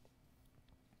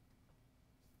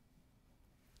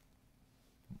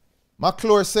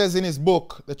 McClure says in his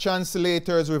book, The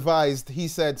Translators Revised, he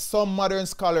said, some modern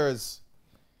scholars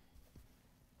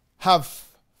have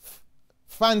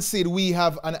fancied we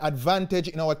have an advantage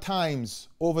in our times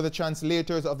over the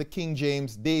translators of the King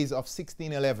James days of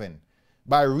 1611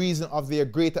 by reason of their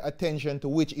greater attention to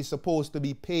which is supposed to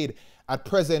be paid at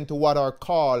present to what are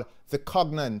called the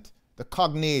cognate,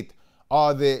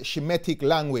 or the Shemitic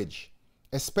language,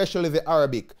 especially the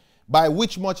Arabic, by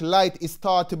which much light is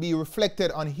thought to be reflected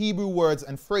on Hebrew words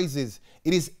and phrases.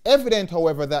 It is evident,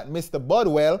 however, that Mr.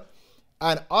 Bodwell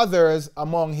and others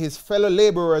among his fellow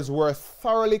laborers were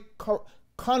thoroughly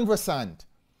conversant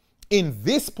in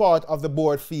this part of the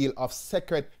broad field of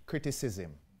sacred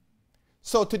criticism.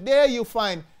 So today you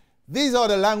find these are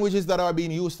the languages that are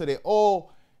being used today. Oh,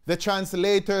 the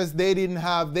translators, they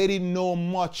didn't know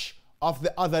much of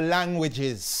the other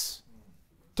languages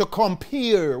to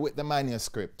compare with the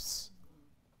manuscripts.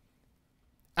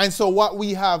 And so what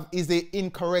we have is the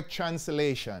incorrect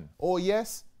translation. Oh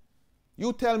yes?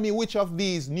 You tell me which of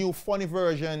these new funny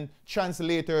version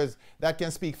translators that can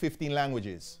speak 15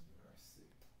 languages,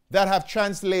 that have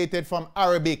translated from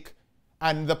Arabic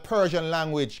and the Persian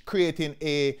language, creating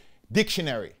a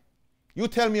dictionary. You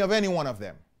tell me of any one of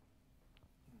them.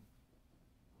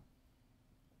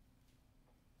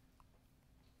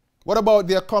 What about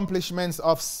the accomplishments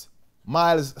of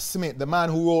Miles Smith, the man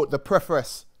who wrote the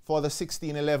preface for the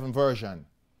 1611 version?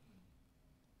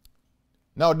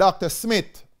 Now, Dr.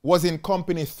 Smith was in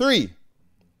Company 3,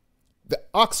 the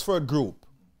Oxford group.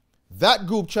 That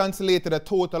group translated a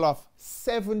total of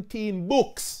 17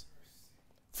 books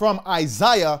from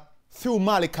Isaiah through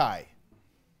Malachi.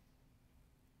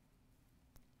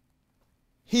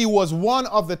 He was one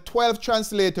of the 12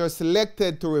 translators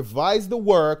selected to revise the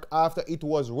work after it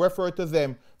was referred to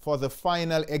them for the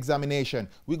final examination.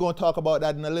 We're going to talk about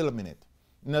that in a little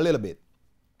bit.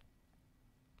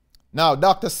 Now,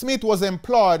 Dr. Smith was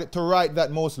employed to write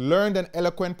that most learned and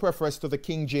eloquent preface to the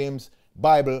King James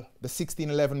Bible, the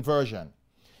 1611 version.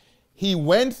 He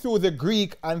went through the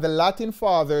Greek and the Latin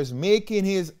fathers, making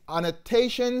his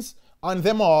annotations on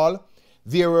them all.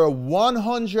 There were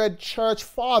 100 church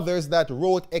fathers that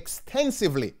wrote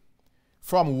extensively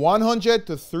from 100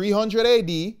 to 300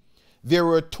 AD. There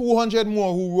were 200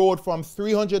 more who wrote from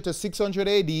 300 to 600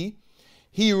 AD.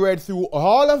 He read through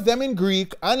all of them in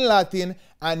Greek and Latin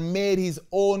and made his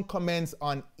own comments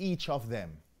on each of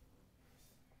them.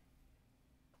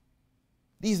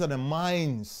 These are the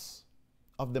minds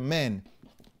of the men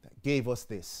that gave us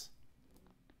this.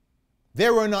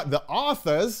 They were not the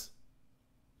authors,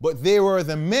 but they were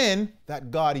the men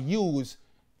that God used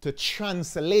to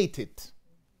translate it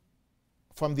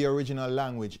from the original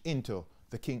language into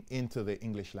the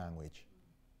English language.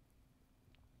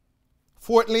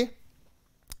 Fourthly,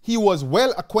 he was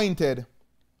well acquainted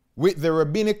with the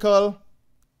rabbinical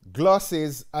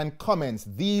glosses and comments.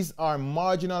 These are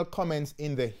marginal comments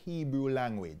in the Hebrew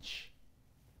language.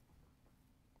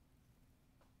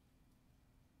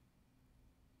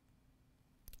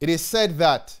 It is said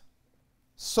that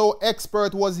so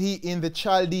expert was he in the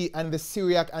Chaldee and the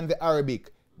Syriac and the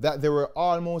Arabic that they were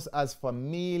almost as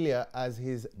familiar as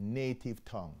his native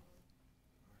tongue.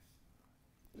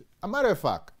 A matter of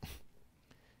fact,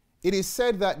 it is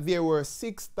said that there were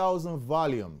 6,000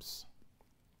 volumes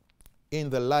in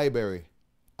the library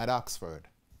at Oxford,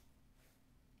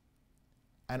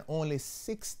 and only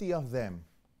 60 of them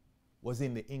was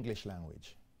in the English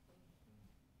language.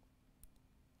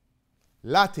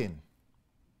 Latin,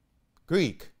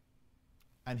 Greek,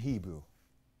 and Hebrew.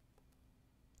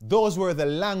 Those were the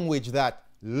language that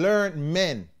learned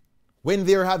men, when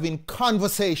they're having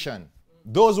conversation,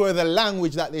 those were the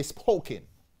language that they spoke in.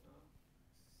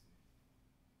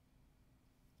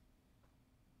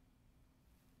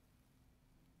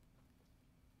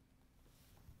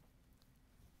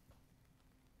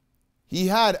 He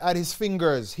had at his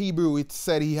fingers, Hebrew, it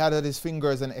said he had at his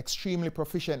fingers an extremely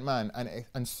proficient man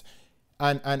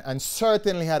and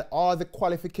certainly had all the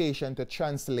qualification to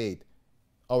translate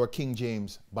our King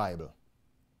James Bible.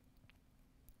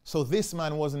 So this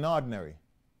man wasn't ordinary.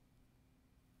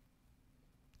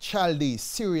 Chaldee,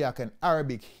 Syriac and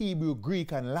Arabic, Hebrew,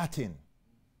 Greek and Latin,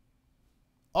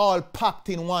 all packed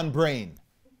in one brain.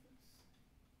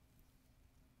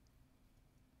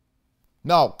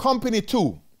 Now, company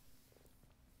 2.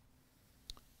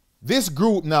 This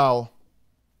group now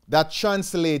that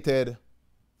translated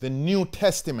the New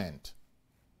Testament,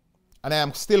 and I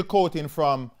am still quoting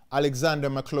from Alexander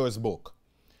McClure's book.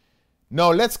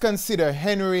 Now let's consider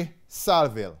Henry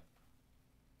Salville.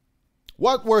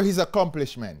 What were his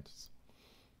accomplishments?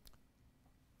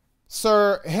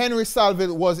 Sir Henry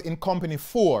Salville was in company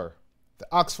 4, the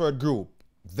Oxford group.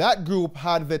 That group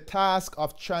had the task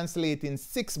of translating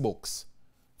 6 books,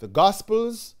 the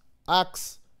Gospels,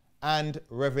 Acts, and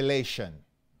Revelation.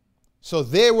 So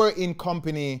they were in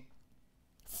company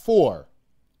 4.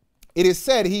 It is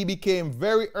said he became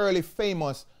very early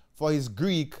famous for his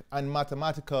Greek and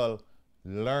mathematical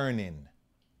learning.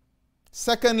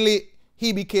 Secondly,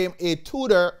 he became a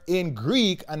tutor in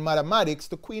Greek and mathematics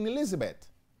to Queen Elizabeth.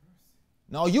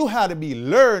 Now you had to be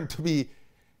learned to be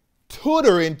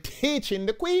tutoring, teaching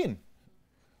the Queen.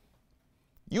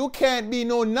 You can't be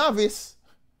no novice.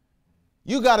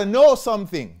 You got to know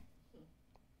something.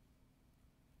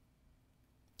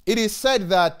 It is said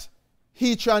that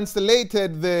he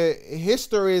translated the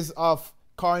histories of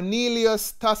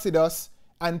Cornelius Tacitus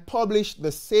and published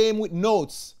the same with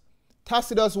notes.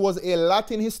 Tacitus was a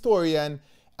Latin historian,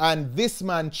 and this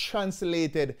man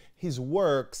translated his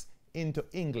works into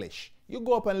English. You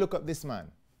go up and look up this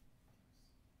man.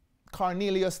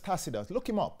 Cornelius Tacitus. Look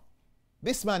him up.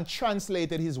 This man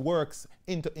translated his works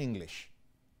into English.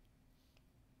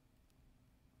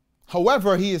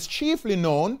 However, he is chiefly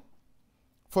known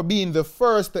for being the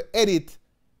first to edit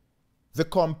the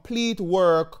complete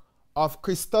work of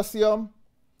Chrysostom,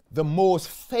 the most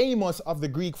famous of the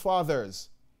Greek fathers.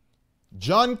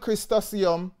 John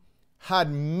Chrysostom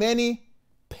had many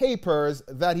papers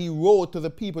that he wrote to the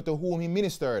people to whom he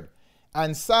ministered,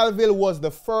 and Salville was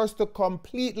the first to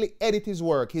completely edit his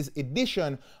work. His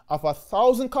edition of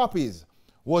 1,000 copies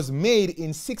was made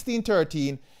in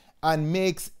 1613 and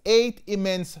makes 8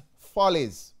 immense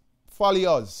folios.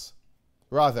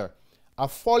 A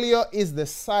folio is the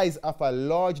size of a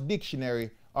large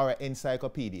dictionary or an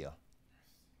encyclopedia.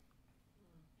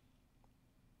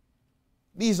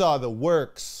 These are the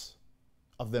works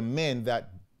of the men that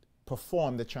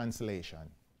performed the translation.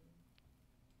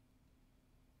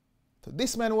 So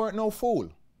this man weren't no fool.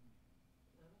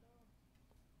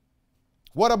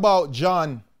 What about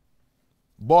John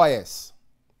Boyes?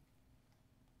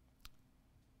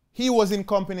 He was in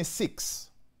company 6,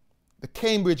 the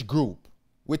Cambridge group,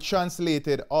 which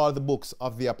translated all the books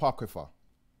of the Apocrypha.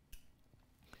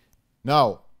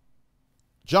 Now,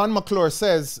 John McClure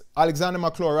says, Alexander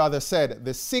McClure rather said,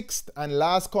 the 6th and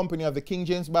last company of the King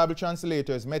James Bible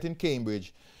translators met in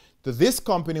Cambridge. To this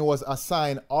company was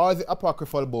assigned all the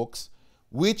apocryphal books,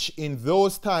 which in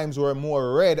those times were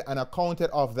more read and accounted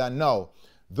of than now,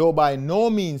 though by no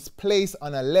means placed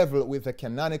on a level with the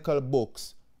canonical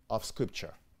books of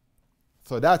Scripture.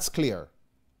 So that's clear.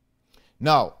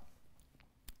 Now,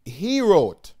 he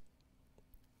wrote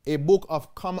a book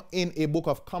of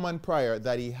common prayer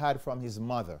that he had from his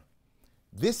mother.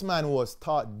 This man was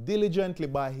taught diligently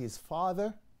by his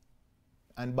father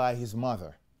and by his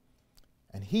mother.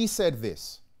 And he said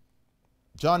this,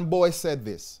 John Boyce said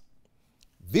this,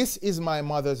 "This is my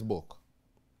mother's book,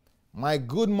 my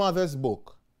good mother's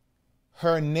book.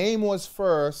 Her name was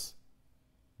first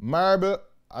Marble,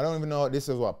 I don't even know, this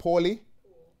is what, Polly,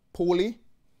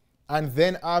 and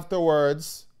then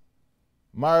afterwards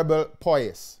Marble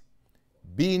Poyes,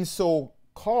 being so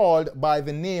called by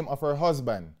the name of her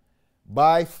husband,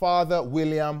 by Father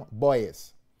William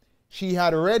Boyes. She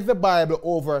had read the Bible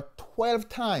over 12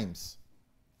 times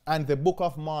and the Book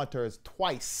of Martyrs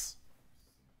twice.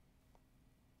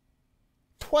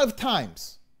 12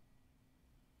 times.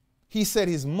 He said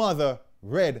his mother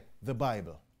read the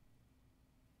Bible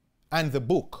and the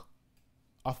Book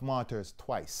of Martyrs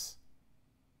twice.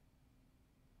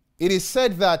 It is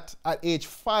said that at age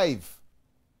 5,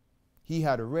 he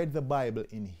had read the Bible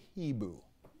in Hebrew.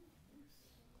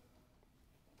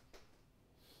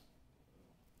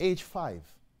 Age 5.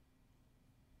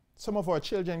 Some of our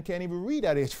children can't even read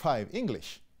at age 5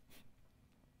 English.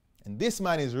 And this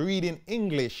man is reading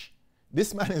English.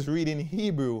 This man is reading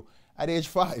Hebrew at age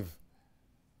 5.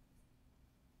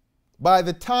 By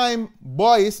the time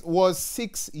Boyce was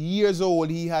 6 years old,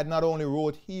 he had not only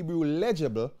wrote Hebrew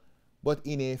legible, but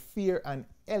in a fair and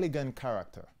elegant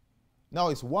character. Now,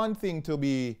 it's one thing to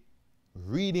be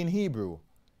reading Hebrew.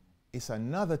 It's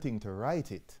another thing to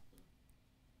write it.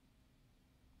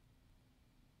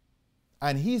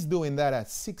 And he's doing that at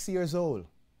 6 years old.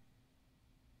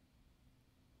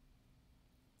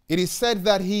 It is said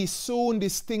that he soon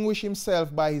distinguished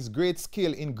himself by his great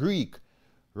skill in Greek,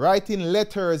 writing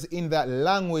letters in that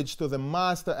language to the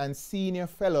master and senior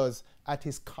fellows at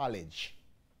his college.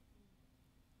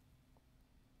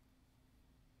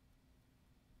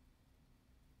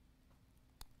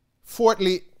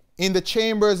 Fourthly, in the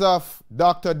chambers of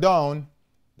Dr. Down,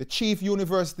 the chief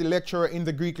university lecturer in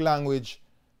the Greek language,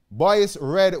 Boyce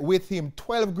read with him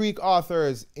 12 Greek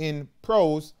authors in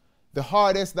prose, the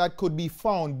hardest that could be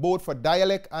found both for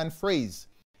dialect and phrase.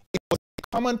 It was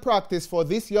a common practice for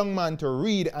this young man to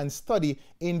read and study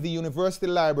in the university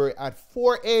library at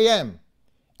 4 a.m.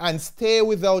 and stay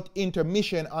without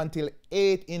intermission until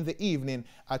 8 in the evening,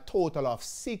 a total of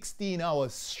 16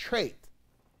 hours straight.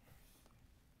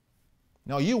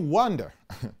 Now you wonder,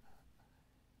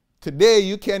 today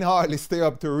you can hardly stay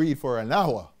up to read for an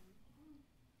hour.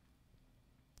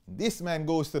 This man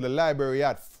goes to the library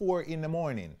at 4 in the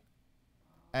morning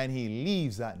and he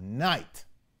leaves at night.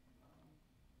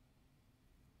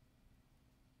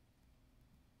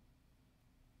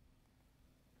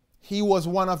 He was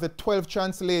one of the 12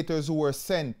 translators who were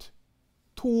sent,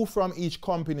 2 from each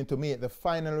company, to make the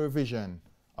final revision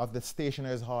of the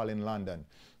Stationers' Hall in London.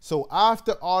 So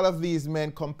after all of these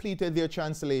men completed their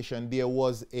translation, there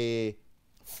was a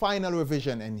final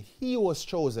revision, and he was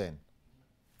chosen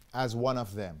as one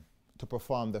of them to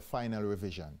perform the final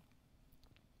revision.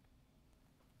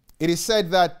 It is said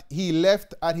that he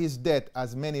left at his death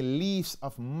as many leaves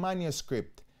of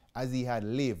manuscript as he had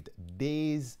lived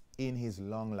days in his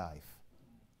long life.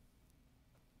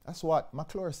 That's what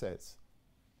McClure says.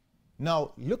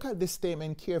 Now, look at this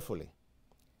statement carefully.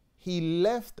 He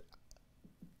left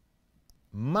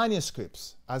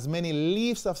manuscripts, as many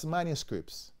leaves of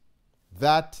manuscripts,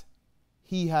 that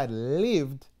he had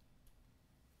lived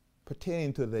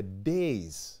pertaining to the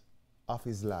days of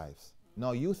his lives.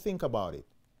 Now, you think about it.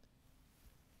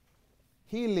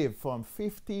 He lived from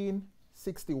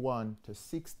 1561 to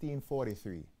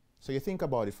 1643. So you think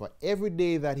about it, for every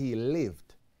day that he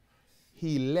lived,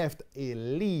 he left a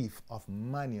leaf of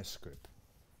manuscript.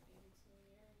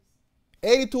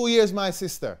 82 years, my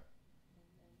sister.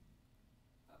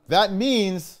 That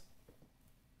means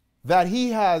that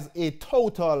he has a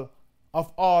total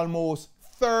of almost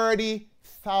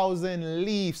 30,000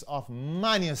 leaves of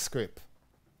manuscript.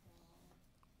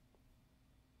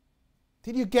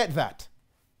 Did you get that?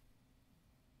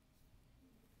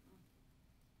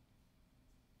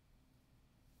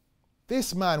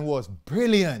 This man was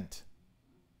brilliant.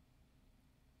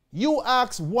 You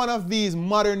ask one of these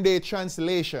modern day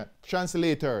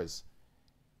translators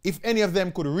if any of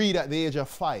them could read at the age of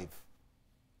 5.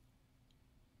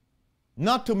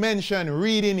 Not to mention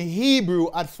reading Hebrew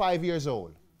at 5 years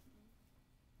old.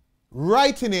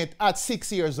 Writing it at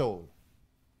 6 years old.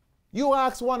 You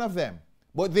ask one of them.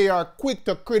 But they are quick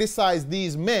to criticize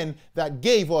these men that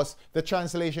gave us the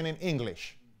translation in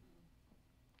English.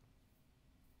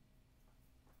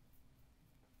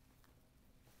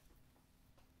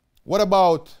 What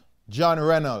about John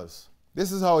Reynolds?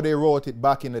 This is how they wrote it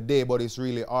back in the day, but it's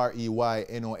really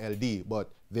R-E-Y-N-O-L-D. But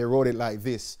they wrote it like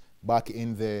this back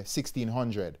in the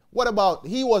 1600. What about,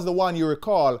 he was the one, you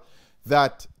recall,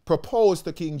 that proposed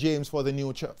to King James for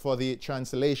the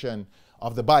translation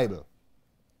of the Bible.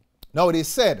 Now it is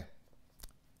said,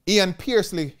 Ian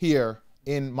Pearsley here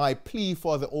in My Plea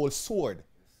for the Old Sword.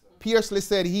 Pearsley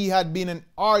said he had been an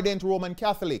ardent Roman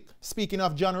Catholic, speaking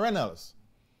of John Reynolds.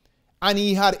 And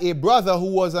he had a brother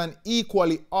who was an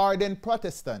equally ardent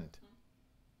Protestant.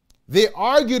 They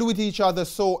argued with each other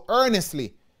so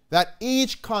earnestly that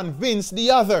each convinced the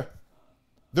other.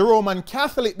 The Roman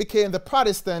Catholic became the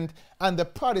Protestant, and the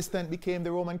Protestant became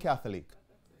the Roman Catholic.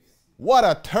 What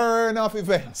a turn of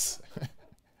events.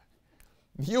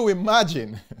 You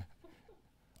imagine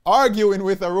arguing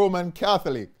with a Roman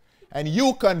Catholic, and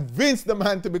you convince the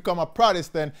man to become a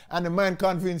Protestant, and the man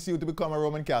convinced you to become a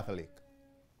Roman Catholic.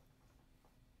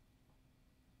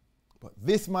 But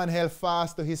this man held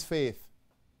fast to his faith.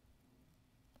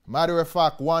 Matter of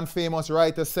fact, one famous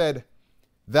writer said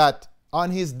that on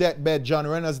his deathbed, John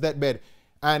Reynolds' deathbed,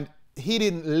 and he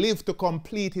didn't live to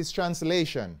complete his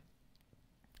translation.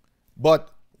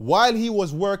 But while he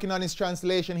was working on his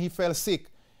translation, he fell sick.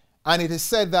 And it is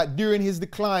said that during his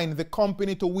decline, the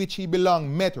company to which he belonged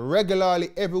met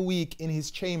regularly every week in his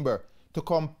chamber to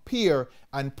compare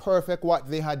and perfect what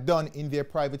they had done in their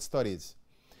private studies.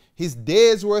 His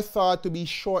days were thought to be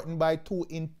shortened by too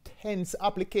intense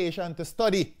application to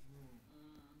study.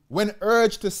 When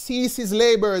urged to cease his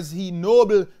labors, he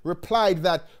nobly replied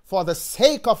that for the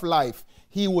sake of life,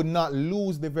 he would not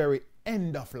lose the very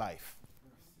end of life.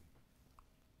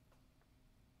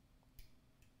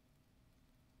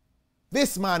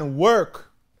 This man worked,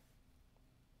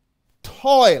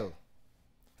 toiled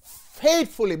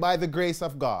faithfully by the grace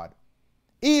of God.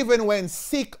 Even when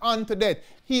sick unto death,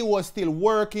 he was still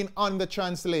working on the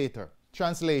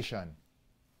translation.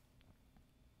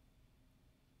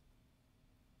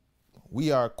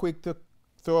 We are quick to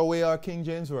throw away our King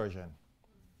James Version.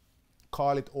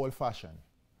 Call it old-fashioned.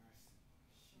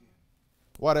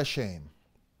 What a shame.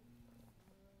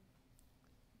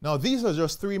 Now, these are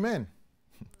just 3 men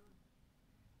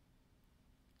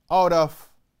out of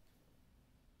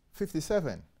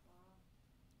 57.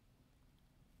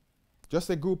 Just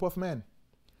a group of men.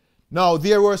 Now,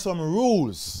 there were some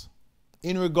rules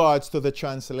in regards to the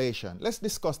translation. Let's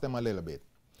discuss them a little bit.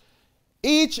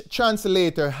 Each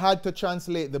translator had to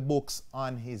translate the books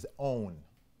on his own.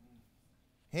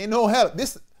 Ain't no help.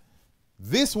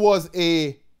 This was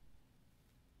a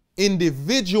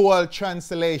individual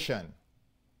translation.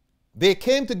 They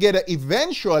came together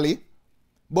eventually,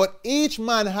 but each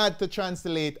man had to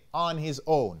translate on his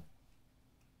own.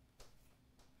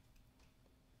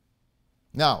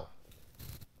 Now,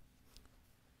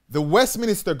 the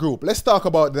Westminster group, let's talk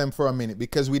about them for a minute,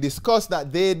 because we discussed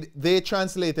that they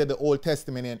translated the Old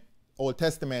Testament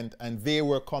and they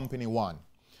were company one.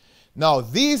 Now,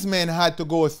 these men had to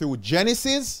go through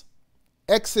Genesis,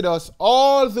 Exodus,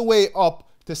 all the way up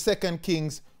to 2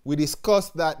 Kings. We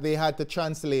discussed that they had to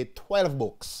translate 12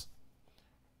 books.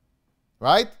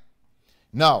 Right?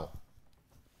 Now,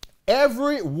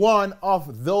 every one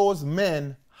of those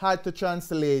men had to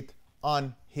translate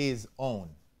on his own.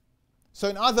 So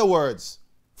in other words,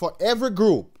 for every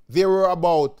group, there were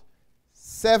about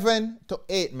 7 to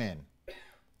 8 men.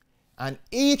 And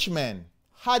each man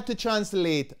had to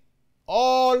translate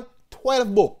all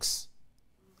 12 books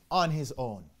on his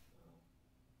own.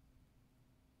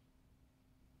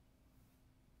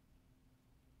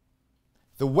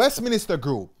 The Westminster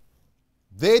group,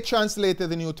 they translated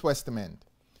the New Testament.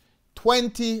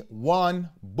 21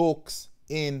 books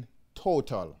in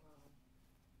total.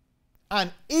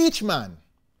 And each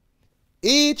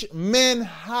man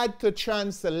had to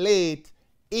translate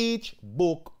each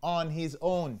book on his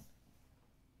own.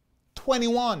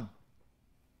 21.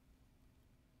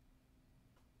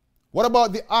 What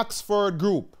about the Oxford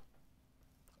group?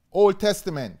 Old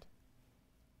Testament.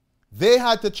 They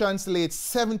had to translate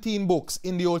 17 books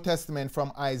in the Old Testament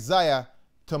from Isaiah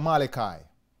to Malachi.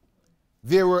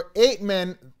 There were 8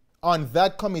 men on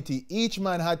that committee. Each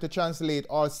man had to translate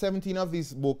all 17 of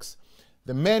these books.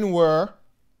 The men were,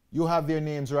 you have their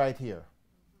names right here.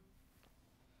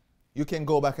 You can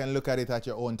go back and look at it at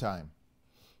your own time.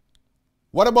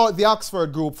 What about the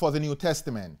Oxford group for the New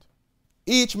Testament?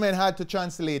 Each man had to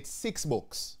translate 6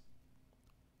 books.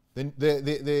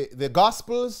 The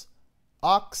Gospels,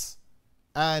 Acts,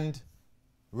 and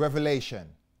Revelation.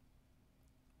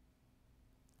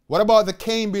 What about the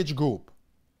Cambridge group?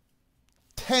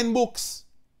 10 books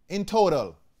in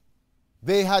total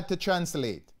they had to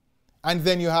translate. And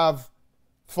then you have,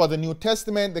 for the New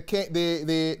Testament,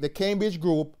 the Cambridge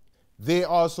group, they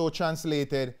also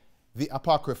translated the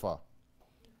Apocrypha.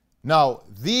 Now,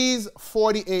 these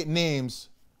 48 names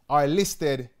are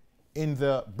listed in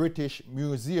the British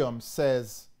Museum,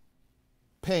 says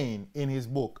Payne in his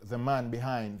book, The Man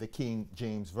Behind the King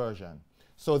James Version.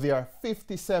 So there are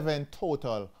 57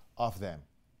 total of them.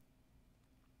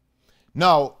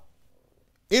 Now,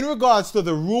 in regards to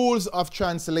the rules of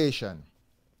translation,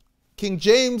 King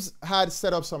James had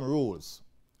set up some rules.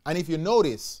 And if you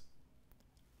notice,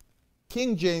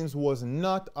 King James was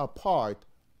not a part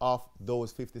of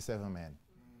those 57 men.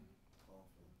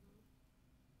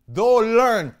 Though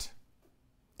learned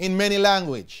in many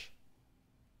languages,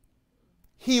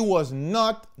 he was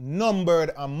not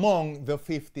numbered among the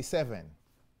 57.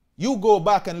 You go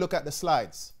back and look at the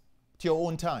slides to your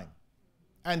own time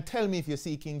and tell me if you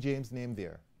see King James' name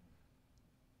there.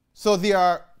 So there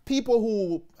are people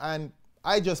who, and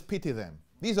I just pity them,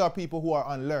 these are people who are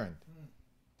unlearned,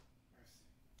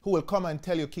 who will come and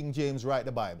tell you King James write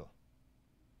the Bible.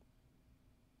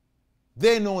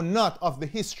 They know not of the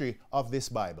history of this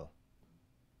Bible.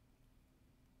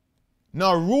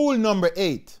 Now, rule number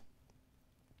 8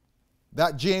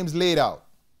 that James laid out,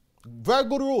 very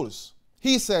good rules.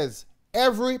 He says,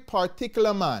 every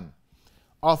particular man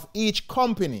of each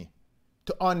company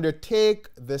to undertake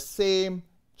the same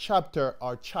chapter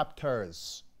or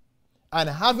chapters, and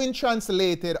having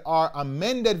translated or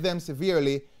amended them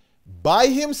severely by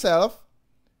himself,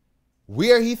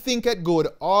 where he thinketh good,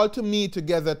 all to meet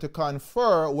together to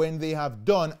confer when they have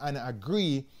done and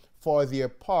agree for their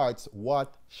parts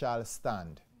what shall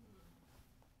stand.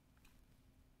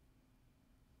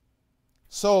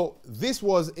 So this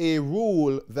was a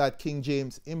rule that King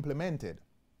James implemented.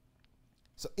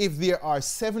 So if there are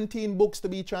 17 books to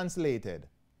be translated,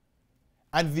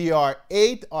 and there are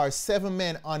 8 or 7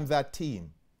 men on that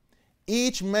team,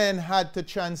 each man had to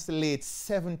translate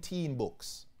 17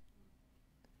 books.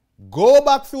 Go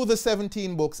back through the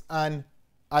 17 books and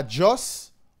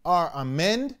adjust or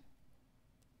amend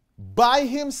by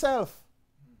himself.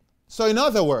 So in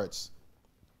other words,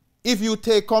 if you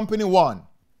take company 1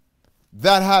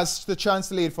 that has to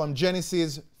translate from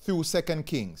Genesis through 2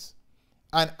 Kings,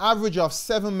 an average of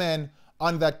 7 men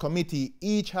on that committee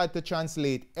each had to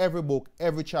translate every book,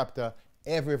 every chapter,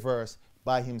 every verse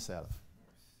by himself.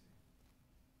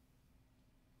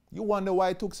 You wonder why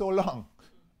it took so long.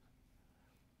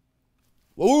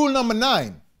 Well, rule number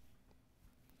 9.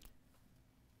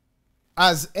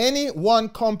 As any one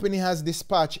company has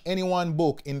dispatched any one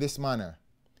book in this manner,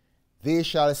 they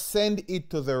shall send it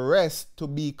to the rest to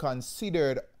be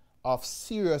considered of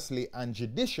seriously and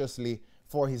judiciously,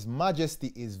 for his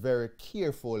majesty is very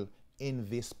careful in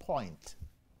this point.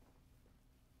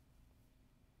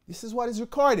 This is what is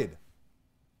recorded.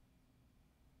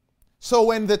 So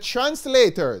when the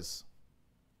translators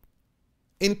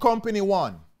in company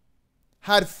 1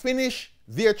 had finished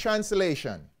their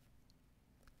translation,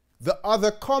 the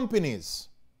other companies,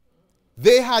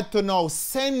 they had to now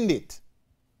send it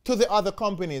to the other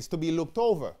companies to be looked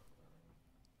over.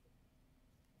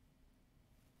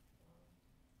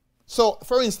 So,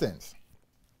 for instance,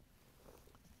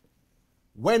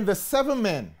 when the 7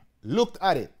 men looked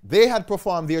at it, they had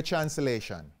performed their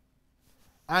translation.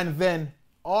 And then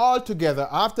all together,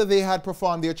 after they had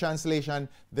performed their translation,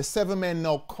 the 7 men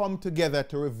now come together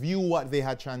to review what they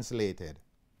had translated.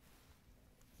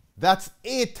 That's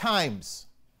 8 times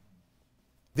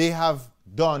they have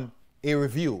done a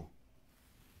review.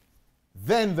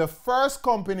 Then the first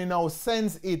company now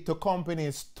sends it to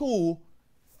companies 2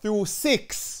 through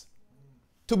 6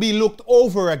 to be looked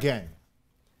over again.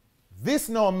 This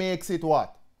now makes it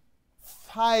what?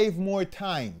 5 more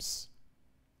times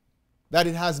that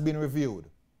it has been reviewed.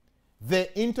 They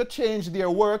interchange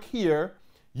their work here.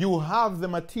 You have the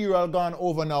material gone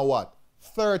over now what?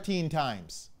 13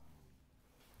 times.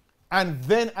 And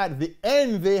then at the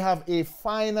end, they have a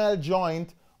final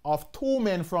joint of 2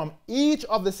 men from each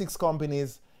of the 6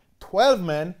 companies, 12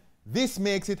 men. This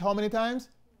makes it how many times?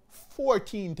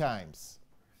 14 times.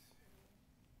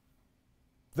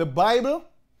 The Bible,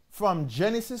 from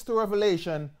Genesis to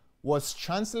Revelation, was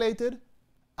translated,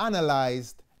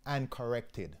 analyzed, and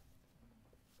corrected.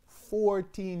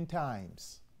 14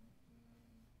 times.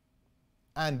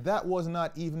 And that was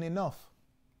not even enough.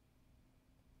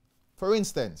 For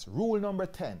instance, rule number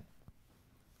 10.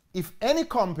 If any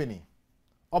company,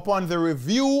 upon the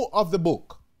review of the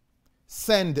book,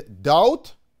 send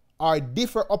doubt or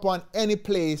differ upon any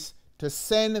place, to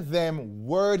send them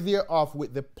word thereof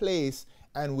with the place,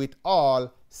 and with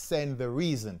all send the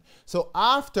reason. So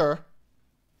after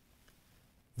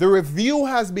the review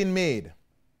has been made,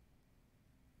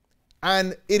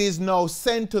 and it is now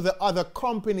sent to the other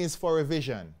companies for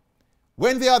revision,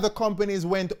 when the other companies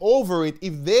went over it,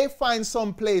 if they find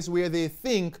some place where they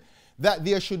think that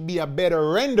there should be a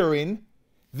better rendering,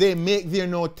 they make their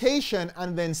notation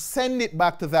and then send it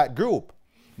back to that group.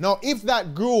 Now, if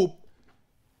that group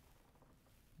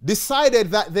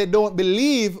decided that they don't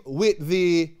believe with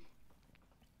the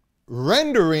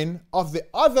rendering of the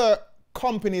other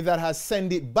company that has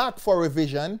sent it back for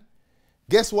revision,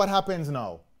 guess what happens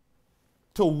now?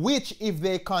 To which, if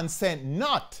they consent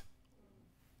not,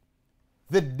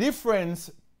 the difference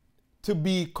to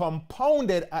be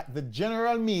compounded at the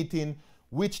general meeting,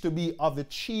 which to be of the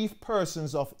chief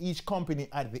persons of each company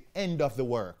at the end of the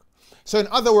work. So in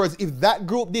other words, if that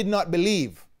group did not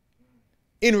believe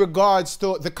in regards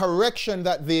to the correction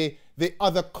that the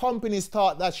other companies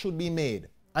thought that should be made,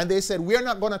 and they said, we're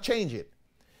not going to change it.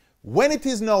 When it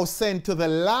is now sent to the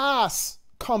last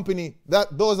company,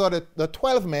 those are the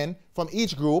 12 men from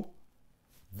each group,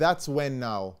 that's when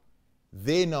now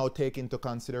they now take into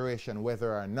consideration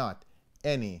whether or not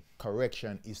any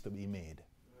correction is to be made.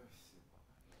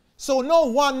 So no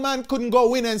one man couldn't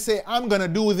go in and say, I'm going to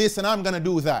do this and I'm going to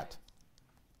do that.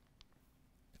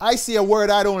 I see a word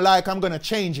I don't like, I'm going to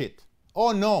change it.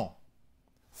 Oh no.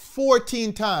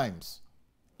 14 times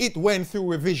it went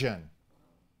through revision.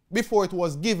 before it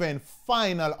was given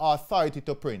final authority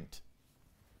to print.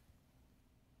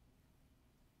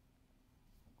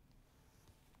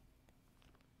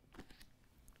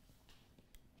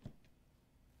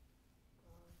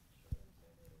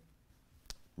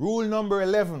 Rule number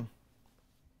 11.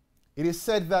 It is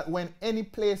said that when any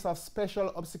place of special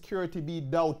obscurity be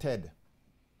doubted,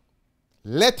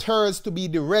 letters to be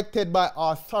directed by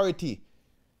authority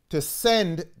to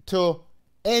send to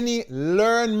any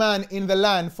learned man in the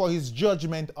land for his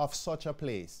judgment of such a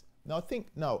place.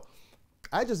 Now,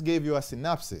 I just gave you a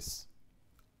synopsis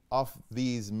of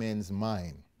these men's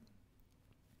mind.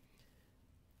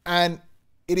 And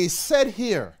it is said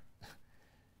here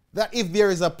that if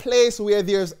there is a place where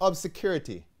there's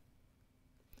obscurity,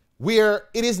 where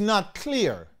it is not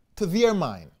clear to their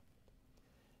mind,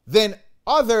 then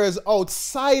others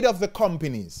outside of the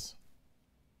companies,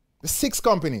 the 6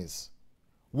 companies,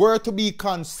 were to be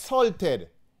consulted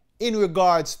in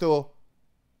regards to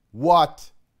what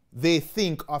they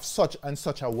think of such and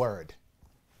such a word.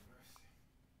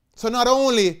 So not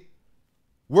only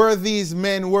were these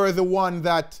men the one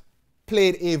that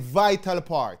played a vital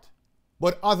part,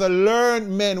 but other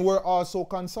learned men were also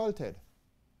consulted.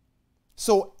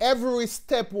 So every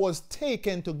step was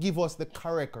taken to give us the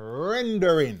correct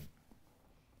rendering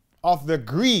of the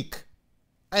Greek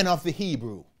and of the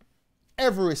Hebrew.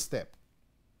 Every step.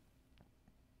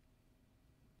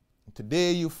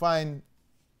 Today you find,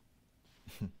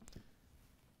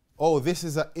 oh, this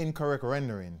is an incorrect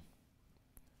rendering.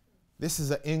 This is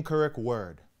an incorrect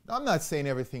word. Now, I'm not saying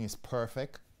everything is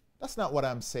perfect. That's not what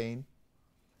I'm saying.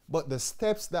 But the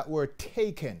steps that were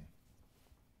taken,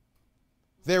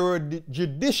 they were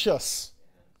judicious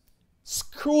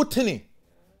scrutiny.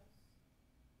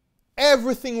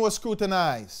 Everything was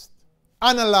scrutinized,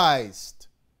 analyzed,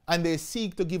 and they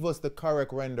seek to give us the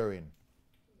correct rendering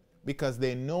because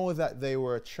they know that they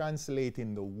were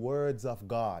translating the words of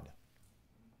God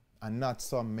and not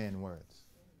some men's words.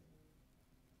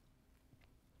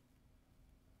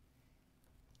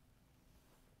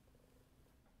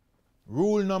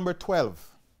 Rule number 12.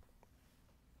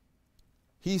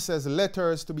 He says,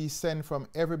 letters to be sent from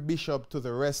every bishop to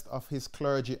the rest of his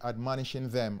clergy, admonishing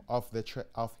them of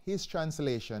his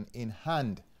translation in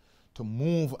hand to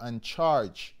move and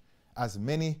charge, as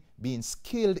many being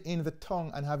skilled in the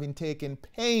tongue and having taken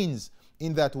pains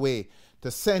in that way,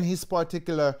 to send his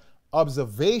particular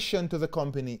observation to the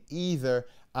company either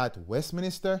at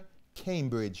Westminster,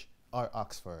 Cambridge, or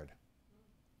Oxford.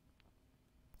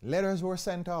 Letters were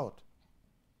sent out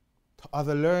to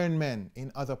other learned men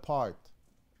in other parts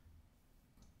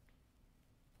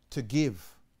to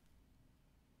give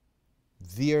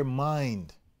their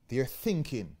mind, their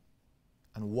thinking,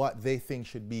 and what they think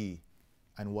should be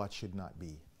and what should not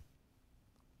be.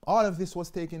 All of this was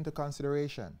taken into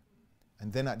consideration.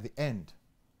 And then at the end,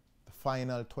 the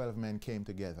final 12 men came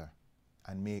together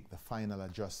and make the final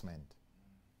adjustment.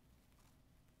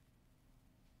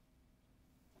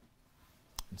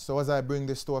 And so as I bring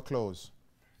this to a close,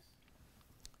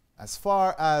 as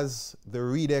far as the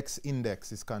Redex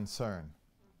Index is concerned,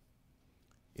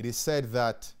 it is said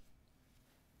that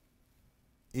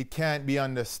it can't be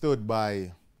understood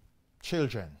by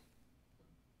children.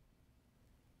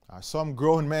 Some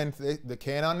grown men, they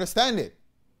can't understand it.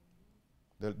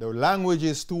 The language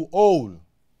is too old.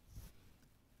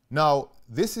 Now,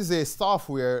 this is a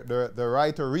software, the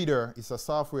writer-reader is a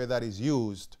software that is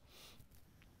used,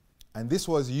 and this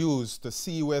was used to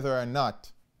see whether or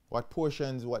not what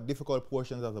difficult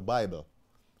portions of the Bible,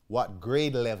 what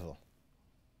grade level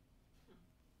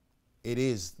it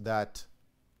is that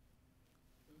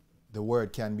the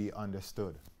word can be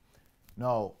understood.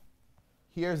 Now,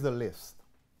 here's the list.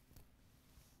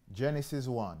 Genesis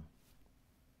 1.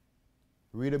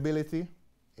 Readability,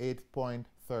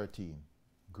 8.13.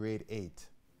 Grade 8.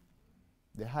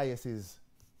 The highest is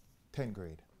 10th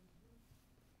grade.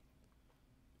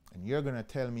 And you're going to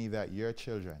tell me that your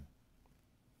children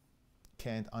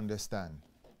can't understand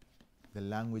the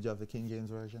language of the King James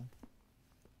Version?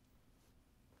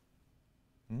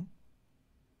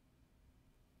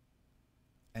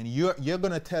 And you're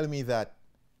going to tell me that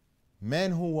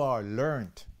men who are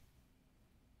learned,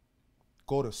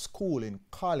 go to school in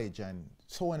college and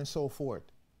so on and so forth,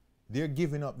 they're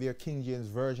giving up their King James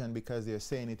Version because they're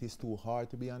saying it is too hard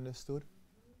to be understood?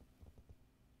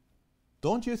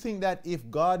 Don't you think that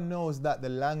if God knows that the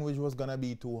language was going to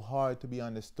be too hard to be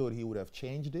understood, he would have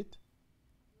changed it?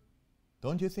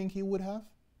 Don't you think he would have?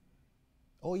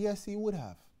 Oh yes, he would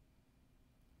have.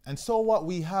 And so what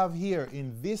we have here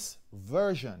in this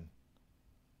version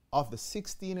of the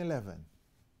 1611,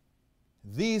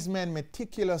 these men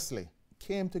meticulously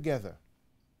came together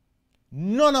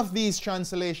None of these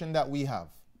translations that we have,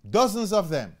 dozens of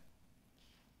them,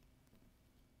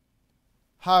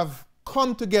 have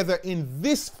come together in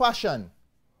this fashion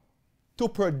to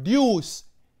produce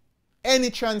any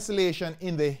translation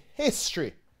in the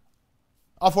history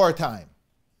of our time.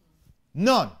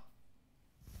 None.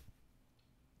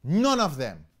 None of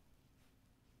them.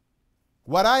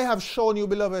 What I have shown you,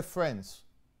 beloved friends,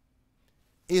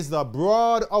 is the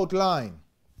broad outline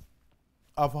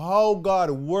of how God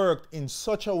worked in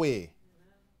such a way.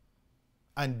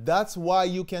 And that's why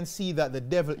you can see that the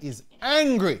devil is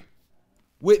angry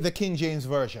with the King James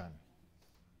Version.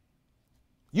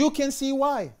 You can see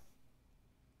why.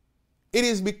 It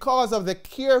is because of the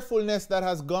carefulness that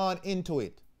has gone into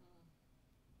it.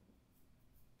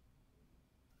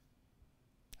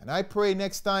 And I pray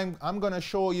next time I'm going to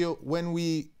show you, when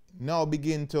we now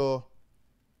begin to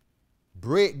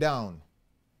break down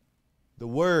the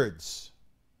words,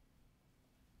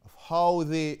 of how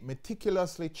they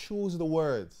meticulously choose the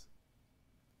words.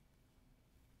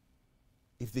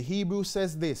 If the Hebrew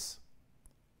says this,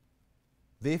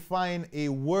 they find a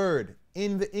word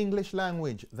in the English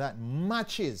language that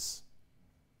matches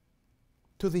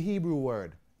to the Hebrew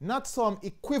word, not some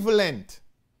equivalent.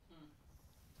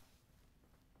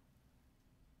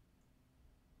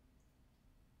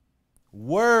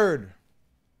 Word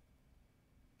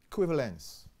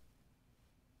equivalence,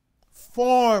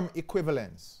 form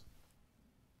equivalence.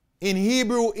 In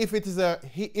Hebrew, if it is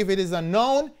a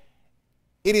noun,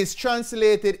 it is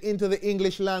translated into the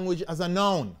English language as a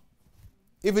noun.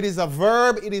 If it is a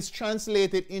verb, it is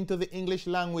translated into the English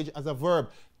language as a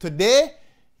verb. Today,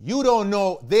 you don't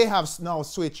know, they have now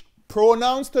switched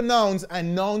pronouns to nouns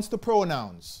and nouns to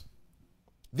pronouns.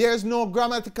 There's no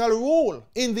grammatical rule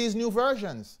in these new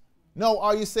versions. Now,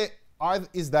 are you saying,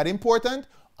 is that important?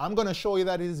 I'm going to show you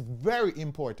that it is very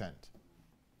important.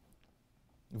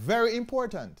 Very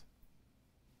important.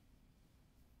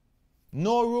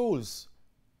 No rules.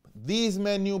 These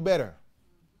men knew better,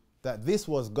 that this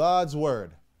was God's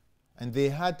word. And they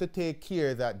had to take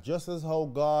care that just as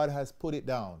how God has put it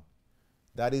down,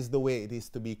 that is the way it is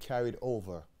to be carried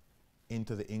over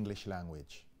into the English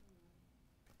language.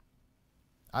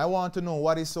 I want to know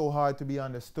what is so hard to be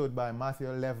understood by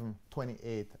Matthew 11,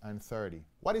 28 and 30.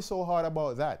 What is so hard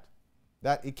about that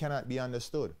it cannot be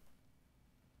understood?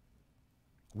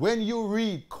 When you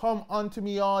read, "Come unto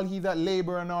me all ye that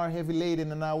labor and are heavy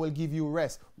laden, and I will give you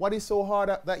rest." What is so hard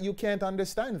that you can't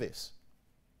understand this?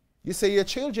 You say your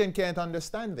children can't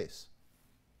understand this.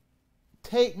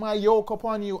 "Take my yoke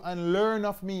upon you and learn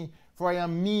of me, for I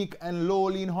am meek and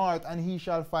lowly in heart, and he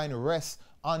shall find rest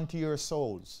unto your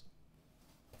souls.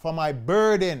 For my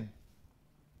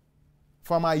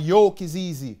yoke is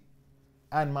easy,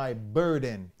 and my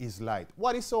burden is light."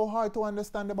 What is so hard to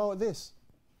understand about this?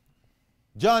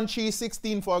 John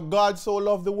 3:16, "For God so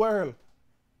loved the world."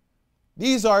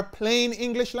 These are plain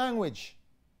English language.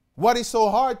 What is so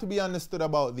hard to be understood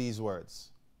about these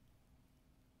words?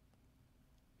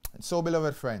 And so,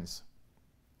 beloved friends,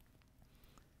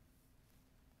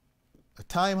 the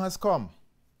time has come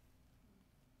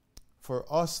for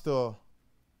us to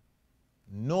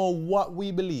know what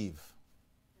we believe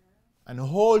and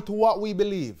hold to what we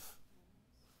believe.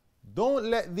 Don't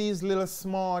let these little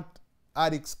smart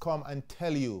addicts come and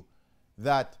tell you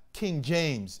that King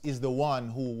James is the one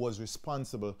who was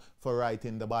responsible for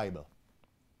writing the Bible.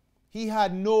 He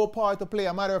had no part to play.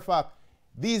 A matter of fact,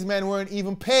 these men weren't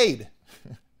even paid.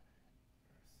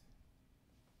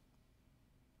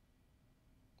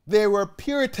 They were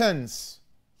Puritans,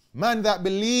 men that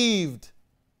believed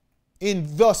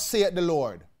in "Thus saith the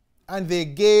Lord," and they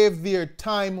gave their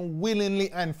time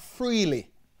willingly and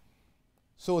freely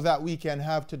so that we can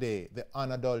have today the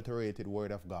unadulterated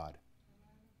Word of God.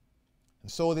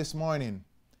 And so this morning,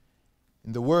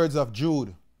 in the words of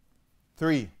Jude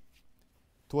 3,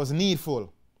 "It was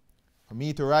needful for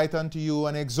me to write unto you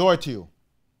and exhort you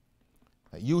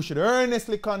that you should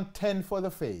earnestly contend for the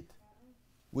faith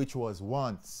which was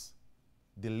once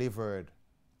delivered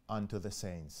unto the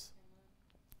saints."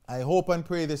 I hope and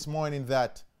pray this morning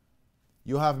that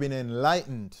you have been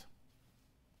enlightened.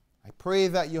 I pray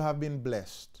that you have been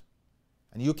blessed.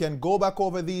 And you can go back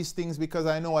over these things, because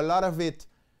I know a lot of it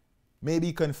may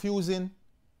be confusing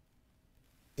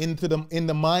in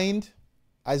the mind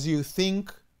as you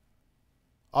think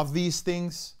of these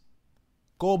things.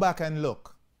 Go back and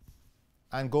look,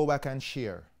 and go back and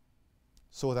share,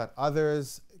 so that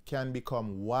others can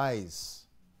become wise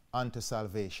unto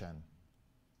salvation.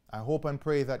 I hope and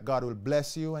pray that God will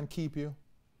bless you and keep you.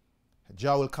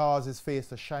 Jah will cause his face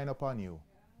to shine upon you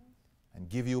and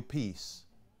give you peace.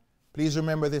 Please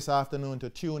remember this afternoon to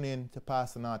tune in to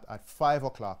Pastor Nat at 5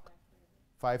 o'clock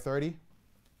 5:30,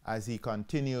 as he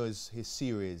continues his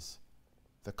series,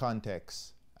 The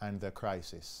Context and the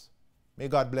Crisis. May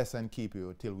God bless and keep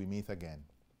you till we meet again.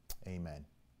 Amen.